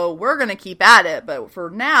 so we're gonna keep at it. But for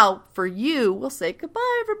now, for you, we'll say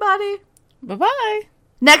goodbye, everybody. Bye-bye.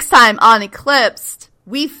 Next time on Eclipsed,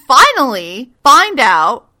 we finally find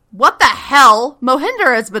out what the hell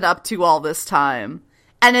Mohinder has been up to all this time.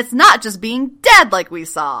 And it's not just being dead like we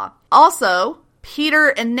saw. Also, Peter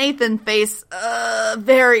and Nathan face a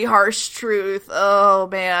very harsh truth. Oh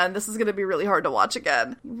man, this is going to be really hard to watch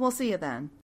again. We'll see you then.